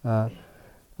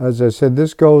 As I said,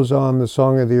 this goes on, the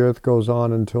Song of the Earth goes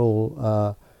on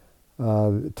until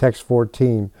text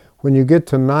 14. When you get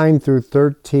to 9 through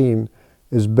 13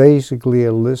 is basically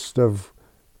a list of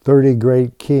 30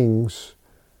 great kings,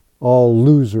 all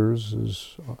losers,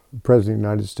 as the President of the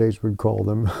United States would call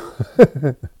them.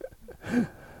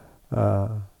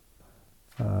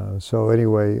 So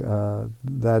anyway,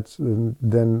 that's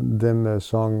then the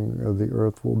Song of the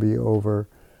Earth will be over,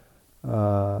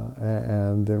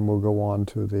 and then we'll go on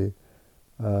to the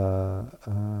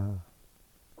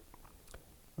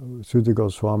Sutta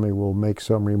Goswami will make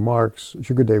some remarks.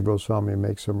 Shukadeva Goswami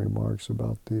makes some remarks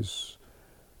about the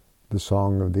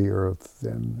Song of the Earth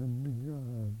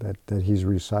and that he's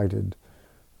recited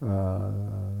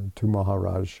to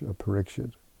Maharaj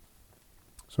Parikshit.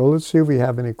 So let's see if we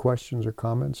have any questions or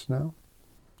comments now.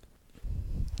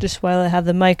 Just while I have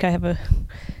the mic, I have a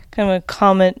kind of a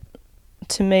comment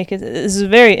to make. This is a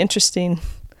very interesting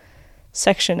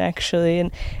section, actually,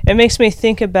 and it makes me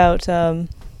think about the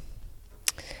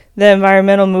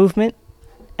environmental movement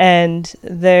and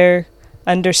their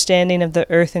understanding of the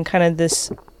earth, and kind of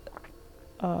this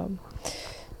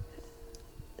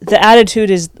the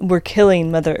attitude is we're killing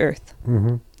Mother Earth.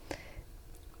 Mm-hmm.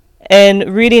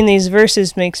 And reading these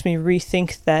verses makes me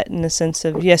rethink that, in the sense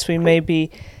of, yes, we may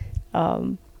be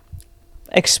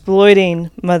exploiting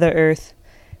Mother Earth,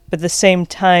 but at the same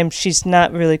time, she's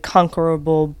not really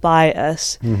conquerable by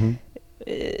us. Mm-hmm.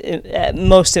 At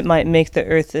most, it might make the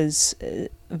Earth as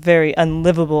very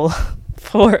unlivable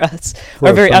for us,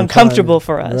 or very uncomfortable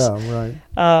for us. Yeah,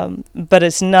 right. But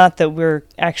it's not that we're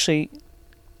actually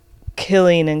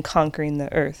killing and conquering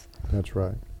the Earth. That's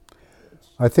right.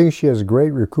 I think she has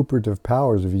great recuperative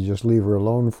powers if you just leave her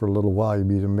alone for a little while. You'd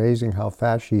be amazing how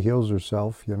fast she heals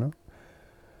herself, you know.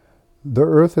 The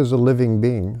earth is a living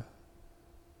being.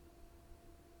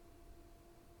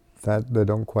 That they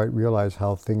don't quite realize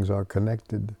how things are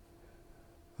connected.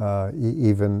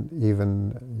 Even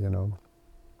you know,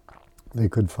 they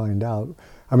could find out.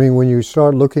 I mean, when you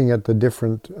start looking at the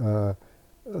different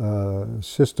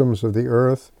systems of the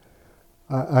earth,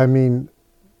 I mean,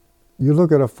 you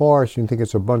look at a forest and you think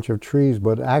it's a bunch of trees,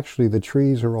 but actually the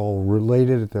trees are all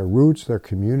related at their roots. They're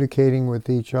communicating with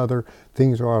each other.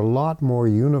 Things are a lot more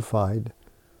unified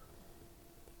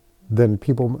than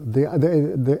people.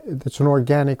 It's an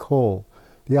organic whole.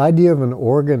 The idea of an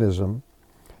organism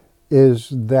is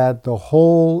that the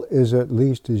whole is at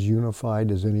least as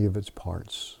unified as any of its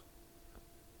parts.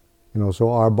 You know,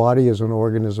 so our body is an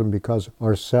organism because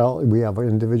we have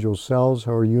individual cells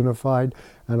who are unified,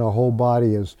 and our whole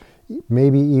body is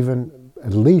maybe even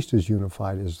at least as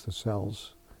unified as the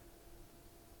cells.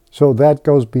 So that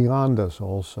goes beyond us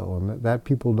also, and that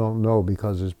people don't know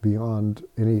because it's beyond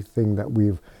anything that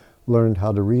we've learned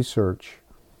how to research.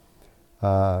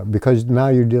 Because now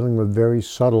you're dealing with very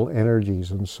subtle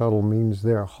energies, and subtle means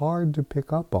they're hard to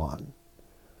pick up on.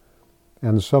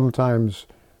 And sometimes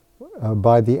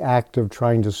by the act of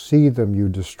trying to see them, you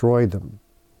destroy them.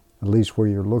 At least where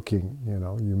you're looking, you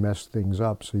know, you mess things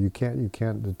up, so you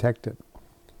can't detect it.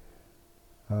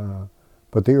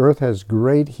 But the earth has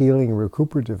great healing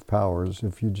recuperative powers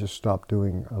if you just stop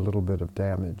doing a little bit of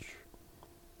damage.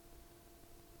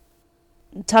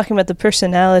 Talking about the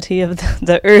personality of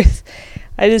the earth,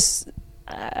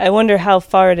 I wonder how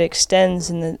far it extends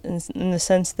in the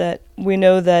sense that we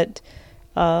know that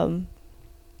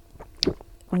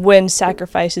when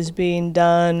sacrifice is being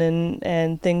done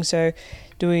and things are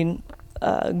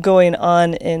going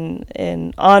on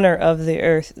in honor of the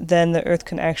earth, then the earth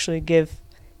can actually give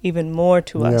even more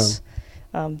to us.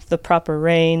 The proper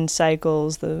rain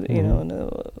cycles, you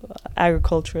know,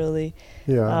 agriculturally.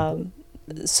 Yeah.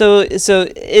 So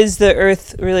is the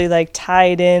earth really like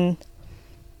tied in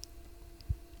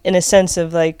a sense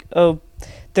of like, oh,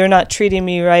 they're not treating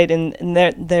me right, and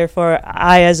therefore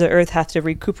I as the earth have to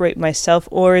recuperate myself?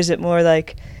 Or is it more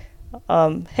like,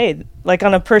 hey, like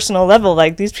on a personal level,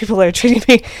 like these people are treating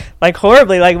me like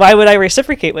horribly, like why would I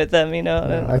reciprocate with them, you know?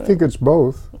 Yeah, I think it's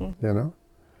both, you know.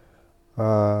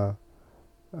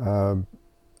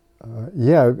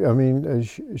 Yeah, I mean,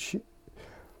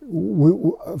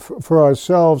 for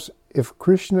ourselves, if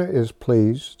Krishna is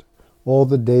pleased, all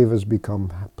the devas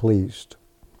become pleased.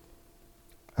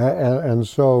 And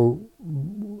so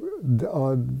the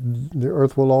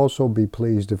earth will also be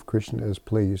pleased if Krishna is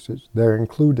pleased. They're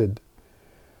included.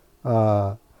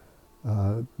 The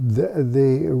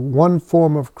one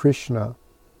form of Krishna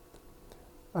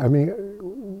I mean,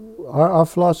 our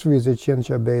philosophy is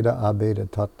Achincha Beda Abeda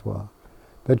Tattva,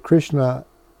 that Krishna,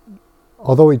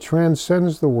 although he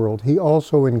transcends the world, he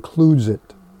also includes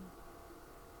it.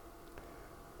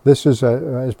 This is,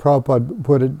 as Prabhupada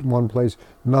put it in one place,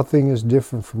 nothing is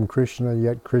different from Krishna,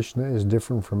 yet Krishna is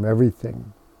different from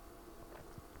everything.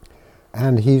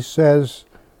 And he says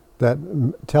that,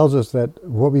 tells us that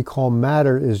what we call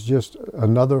matter is just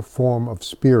another form of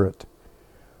spirit,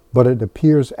 but it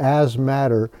appears as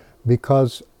matter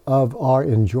because of our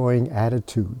enjoying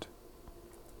attitude.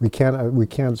 We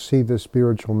can't see the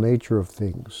spiritual nature of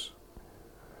things.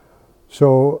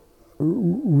 So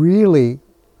really,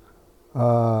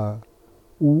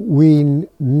 we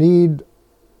need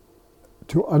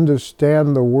to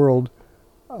understand the world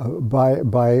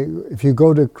by if you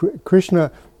go to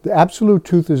Krishna, the absolute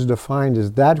truth is defined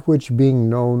as that which being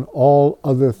known, all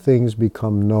other things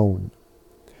become known.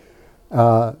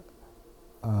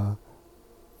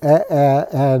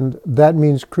 And that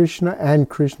means Krishna and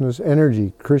Krishna's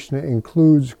energy. Krishna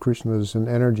includes Krishna's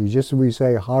energy. Just as we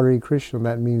say Hare Krishna,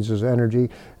 that means his energy.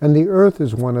 And the earth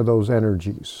is one of those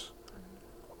energies.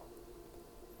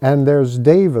 And there's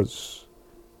devas.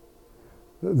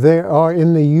 There are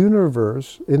in the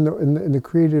universe, in the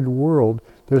created world,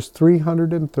 there's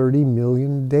 330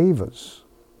 million devas.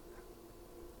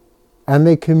 And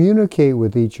they communicate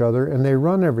with each other and they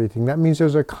run everything. That means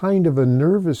there's a kind of a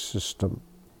nervous system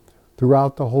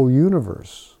throughout the whole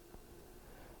universe.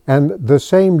 And the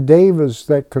same devas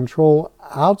that control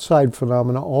outside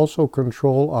phenomena also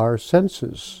control our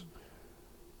senses.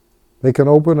 They can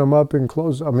open them up and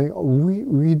close. I mean,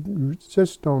 we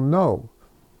just don't know.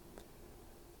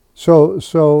 So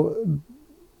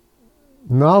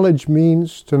knowledge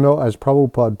means to know, as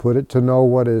Prabhupada put it, to know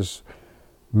what is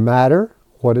matter,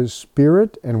 what is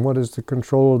spirit, and what is the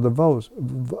control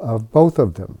of both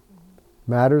of them.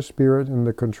 Matter, spirit, and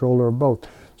the controller of both.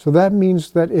 So that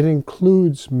means that it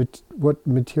includes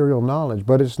material knowledge,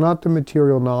 but it's not the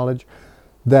material knowledge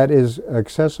that is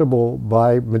accessible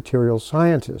by material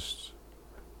scientists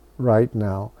right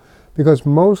now. Because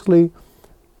mostly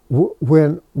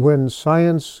when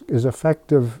science is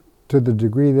effective to the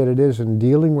degree that it is in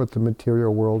dealing with the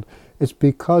material world, it's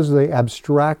because they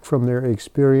abstract from their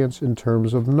experience in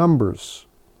terms of numbers.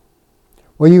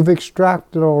 Well, you've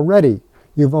extracted already.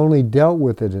 You've only dealt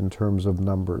with it in terms of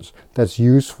numbers. That's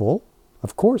useful.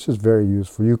 Of course it's very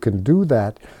useful. You can do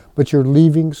that, but you're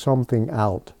leaving something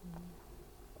out.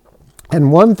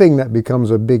 And one thing that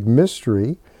becomes a big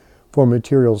mystery for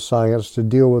material science to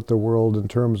deal with the world in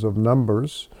terms of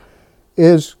numbers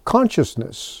is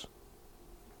consciousness.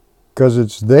 Because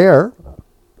it's there.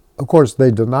 Of course,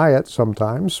 they deny it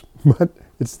sometimes, but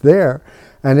it's there.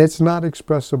 And it's not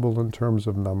expressible in terms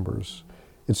of numbers.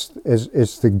 It's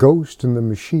the ghost in the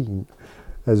machine,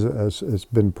 as it's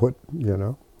been put,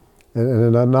 and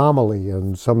an anomaly.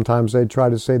 And sometimes they try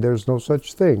to say there's no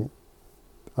such thing.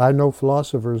 I know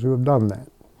philosophers who have done that,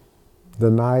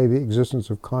 deny the existence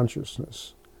of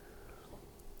consciousness.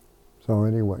 So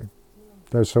anyway,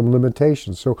 there's some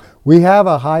limitations. So we have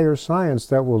a higher science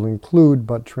that will include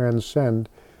but transcend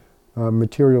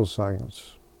material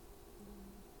science.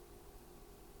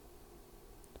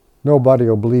 Nobody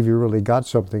will believe you really got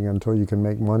something until you can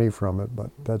make money from it,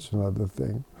 but that's another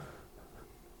thing.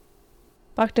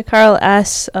 Bhakta Karl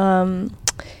asks, he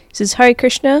says, Hare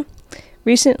Krishna,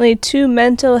 recently 2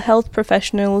 mental health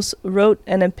professionals wrote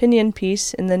an opinion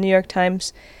piece in the New York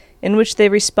Times in which they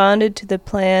responded to the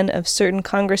plan of certain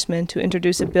congressmen to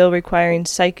introduce a bill requiring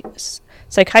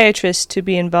psychiatrists to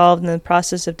be involved in the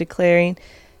process of declaring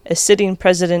a sitting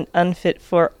president unfit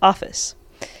for office.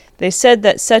 They said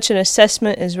that such an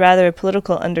assessment is rather a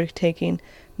political undertaking,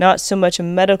 not so much a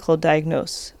medical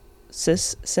diagnosis,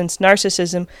 since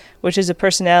narcissism, which is a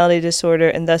personality disorder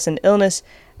and thus an illness,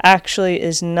 actually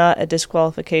is not a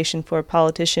disqualification for a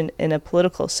politician in a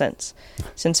political sense,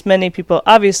 since many people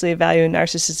obviously value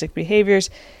narcissistic behaviors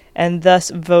and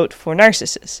thus vote for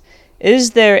narcissists.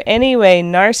 Is there any way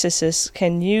narcissists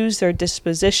can use their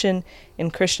disposition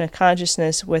in Krishna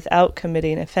consciousness without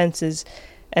committing offenses?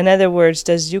 In other words,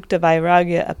 does Yukta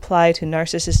Vairagya apply to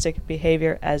narcissistic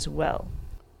behavior as well?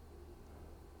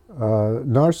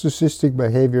 Narcissistic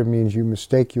behavior means you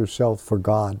mistake yourself for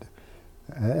God.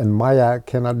 And Maya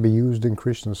cannot be used in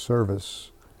Krishna's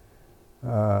service.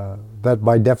 That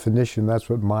by definition, that's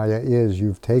what Maya is.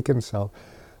 You've taken self.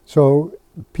 So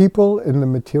people in the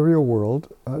material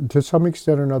world, to some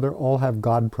extent or another, all have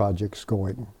God projects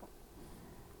going.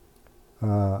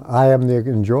 I am the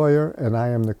enjoyer and I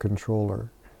am the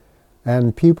controller.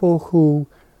 And people who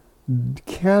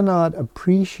cannot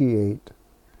appreciate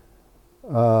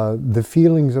the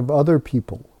feelings of other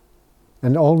people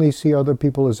and only see other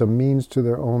people as a means to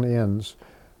their own ends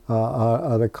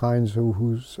are the kinds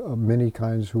many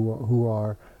kinds who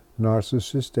are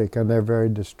narcissistic, and they're very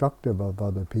destructive of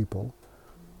other people.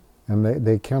 And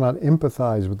they cannot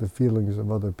empathize with the feelings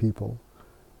of other people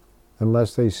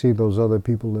unless they see those other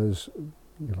people as,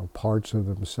 parts of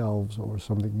themselves or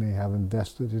something they have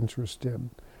invested interest in,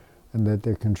 and that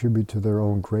they contribute to their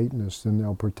own greatness. Then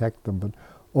they'll protect them, but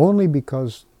only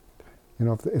because,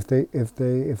 if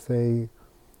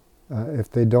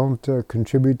they don't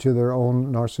contribute to their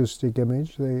own narcissistic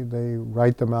image, they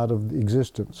write them out of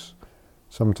existence,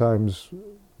 sometimes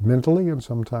mentally and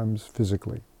sometimes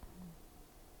physically.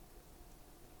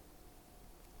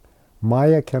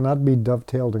 Maya cannot be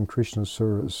dovetailed in Krishna's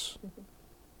service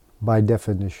by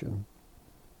definition.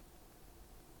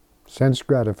 Sense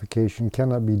gratification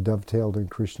cannot be dovetailed in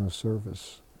Krishna's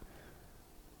service.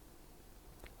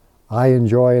 I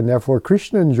enjoy and therefore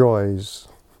Krishna enjoys,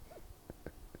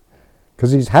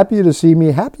 because he's happy to see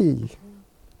me happy.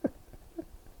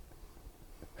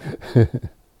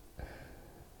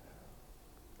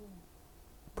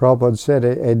 Prabhupada said,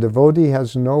 a devotee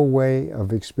has no way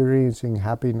of experiencing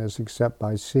happiness except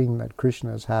by seeing that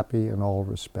Krishna is happy in all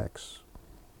respects.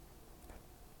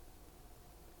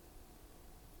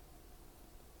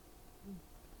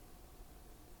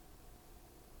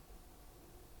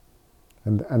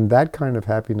 And that kind of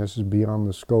happiness is beyond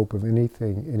the scope of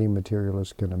anything any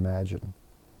materialist can imagine.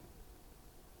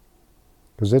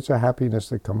 Because it's a happiness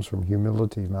that comes from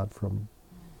humility, not from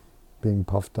being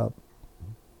puffed up.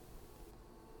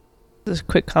 Just a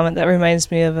quick comment that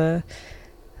reminds me of a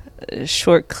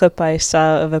short clip I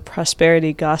saw of a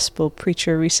prosperity gospel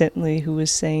preacher recently who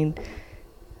was saying,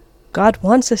 God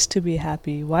wants us to be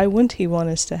happy. Why wouldn't he want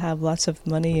us to have lots of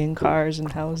money and cars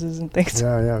and houses and things?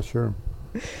 Yeah, sure.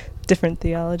 Different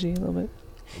theology a little bit,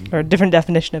 or a different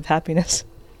definition of happiness.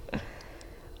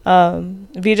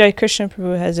 Vijay Krishna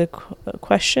Prabhu has a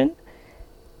question.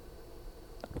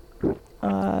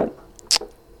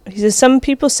 He says, some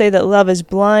people say that love is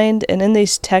blind, and in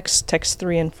these texts, text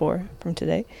 3 and 4 from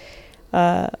today,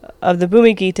 of the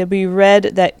Bhumi Gita, we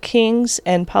read that kings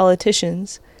and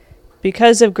politicians,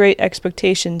 because of great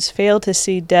expectations, fail to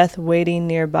see death waiting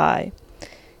nearby.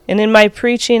 And in my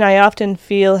preaching, I often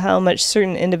feel how much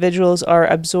certain individuals are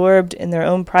absorbed in their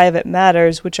own private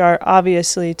matters, which are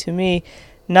obviously, to me,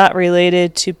 not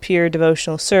related to pure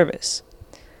devotional service.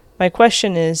 My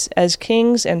question is, as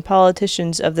kings and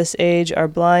politicians of this age are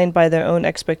blind by their own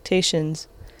expectations,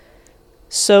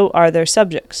 so are their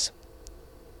subjects.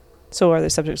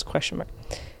 Question mark.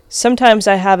 Sometimes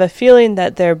I have a feeling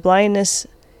that their blindness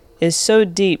is so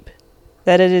deep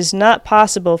that it is not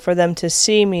possible for them to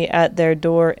see me at their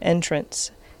door entrance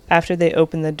after they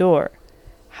open the door.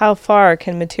 How far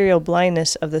can material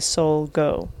blindness of the soul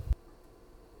go?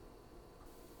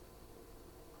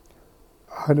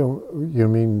 You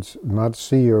mean not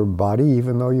see your body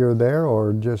even though you're there,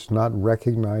 or just not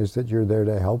recognize that you're there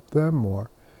to help them? Or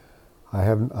I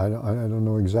don't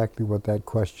know exactly what that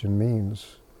question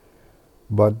means.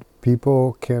 But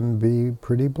people can be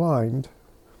pretty blind.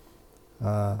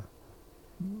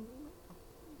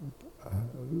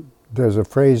 There's a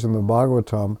phrase in the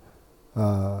Bhagavatam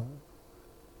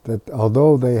that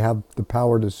although they have the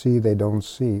power to see, they don't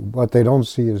see. What they don't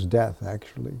see is death,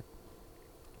 actually.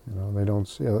 They don't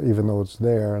see, even though it's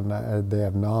there, and they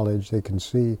have knowledge, they can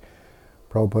see.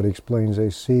 Prabhupada explains they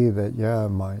see that,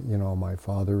 my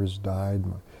father has died,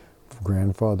 my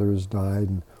grandfather has died,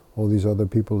 and all these other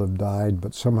people have died,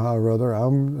 but somehow or other,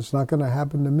 it's not going to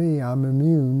happen to me. I'm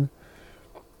immune.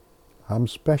 I'm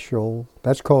special.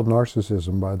 That's called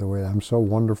narcissism, by the way. I'm so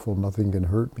wonderful, nothing can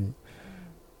hurt me.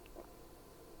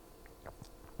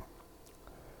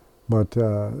 But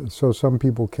so some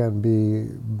people can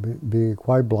be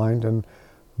quite blind, and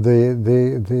the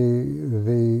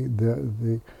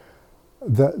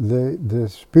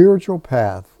spiritual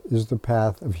path is the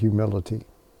path of humility,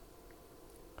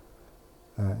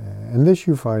 and this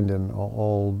you find in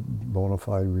all bona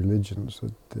fide religions.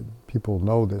 That people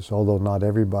know this, although not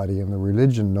everybody in the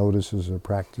religion notices or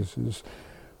practices.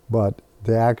 But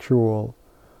the actual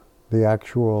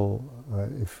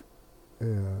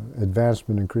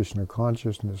advancement in Krishna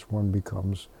consciousness, one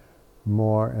becomes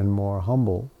more and more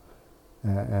humble,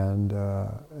 and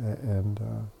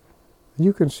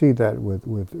you can see that with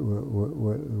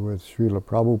Srila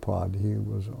Prabhupada. He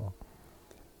was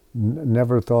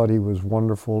never thought he was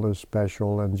wonderful or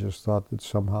special, and just thought that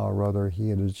somehow or other he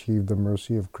had achieved the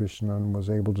mercy of Krishna and was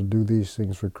able to do these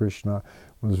things for Krishna.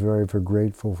 Was very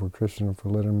grateful for Krishna for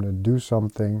letting him to do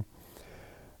something,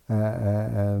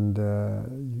 and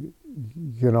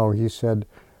he said,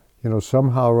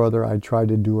 somehow or other I tried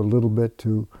to do a little bit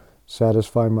to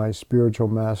satisfy my spiritual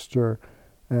master,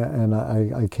 and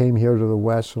I came here to the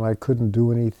West and I couldn't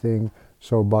do anything,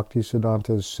 so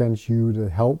Bhaktisiddhanta sent you to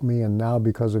help me, and now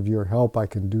because of your help I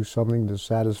can do something to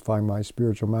satisfy my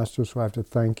spiritual master, so I have to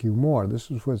thank you more. This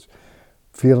was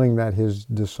feeling that his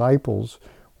disciples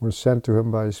were sent to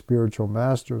him by a spiritual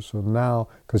master, so now,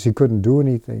 because he couldn't do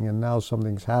anything, and now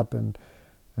something's happened,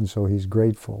 and so he's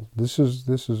grateful. This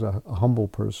is a humble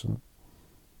person.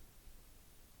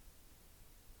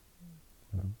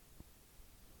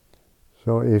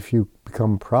 So if you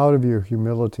become proud of your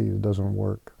humility, it doesn't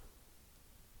work.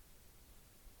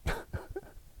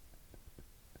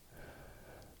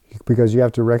 Because you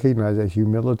have to recognize that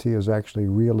humility is actually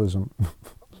realism.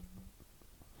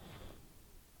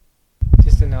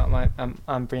 Just to note,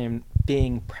 I'm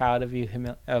being proud of you,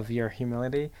 of your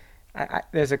humility.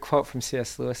 There's a quote from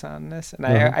C.S. Lewis on this, and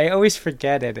I always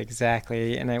forget it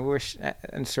exactly, and I wish,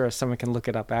 I'm sure someone can look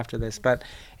it up after this, but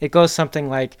it goes something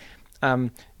like,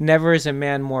 never is a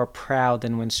man more proud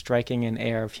than when striking an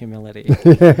air of humility.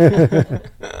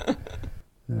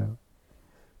 Yeah.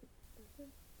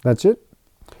 That's it?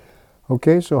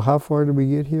 Okay, so how far did we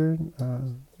get here?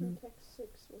 Text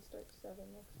 6, we'll start 7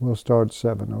 next. We'll start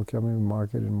 7. Okay, I'm going to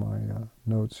mark it in my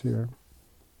notes here.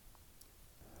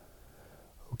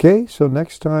 Okay, so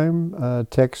next time,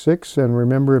 text 6, and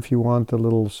remember, if you want the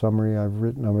little summary I've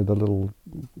written, or the little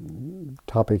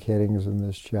topic headings in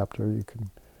this chapter, you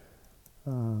can,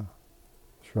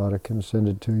 Shraddha can send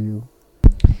it to you.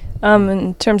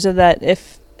 In terms of that,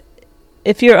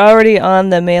 if you're already on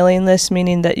the mailing list,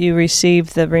 meaning that you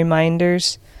received the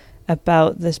reminders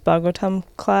about this Bhagavatam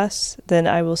class, then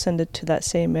I will send it to that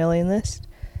same mailing list.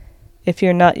 If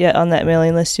you're not yet on that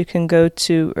mailing list, you can go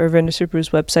to Ravindra Supra's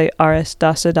website,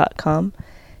 rsdasa.com,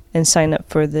 and sign up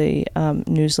for the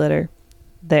newsletter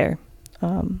there,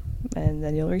 and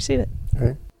then you'll receive it.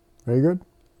 Okay, very good.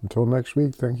 Until next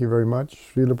week, thank you very much.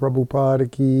 Srila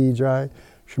Prabhupada ki jai.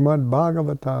 Srimad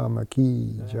Bhagavatam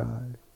ki jai.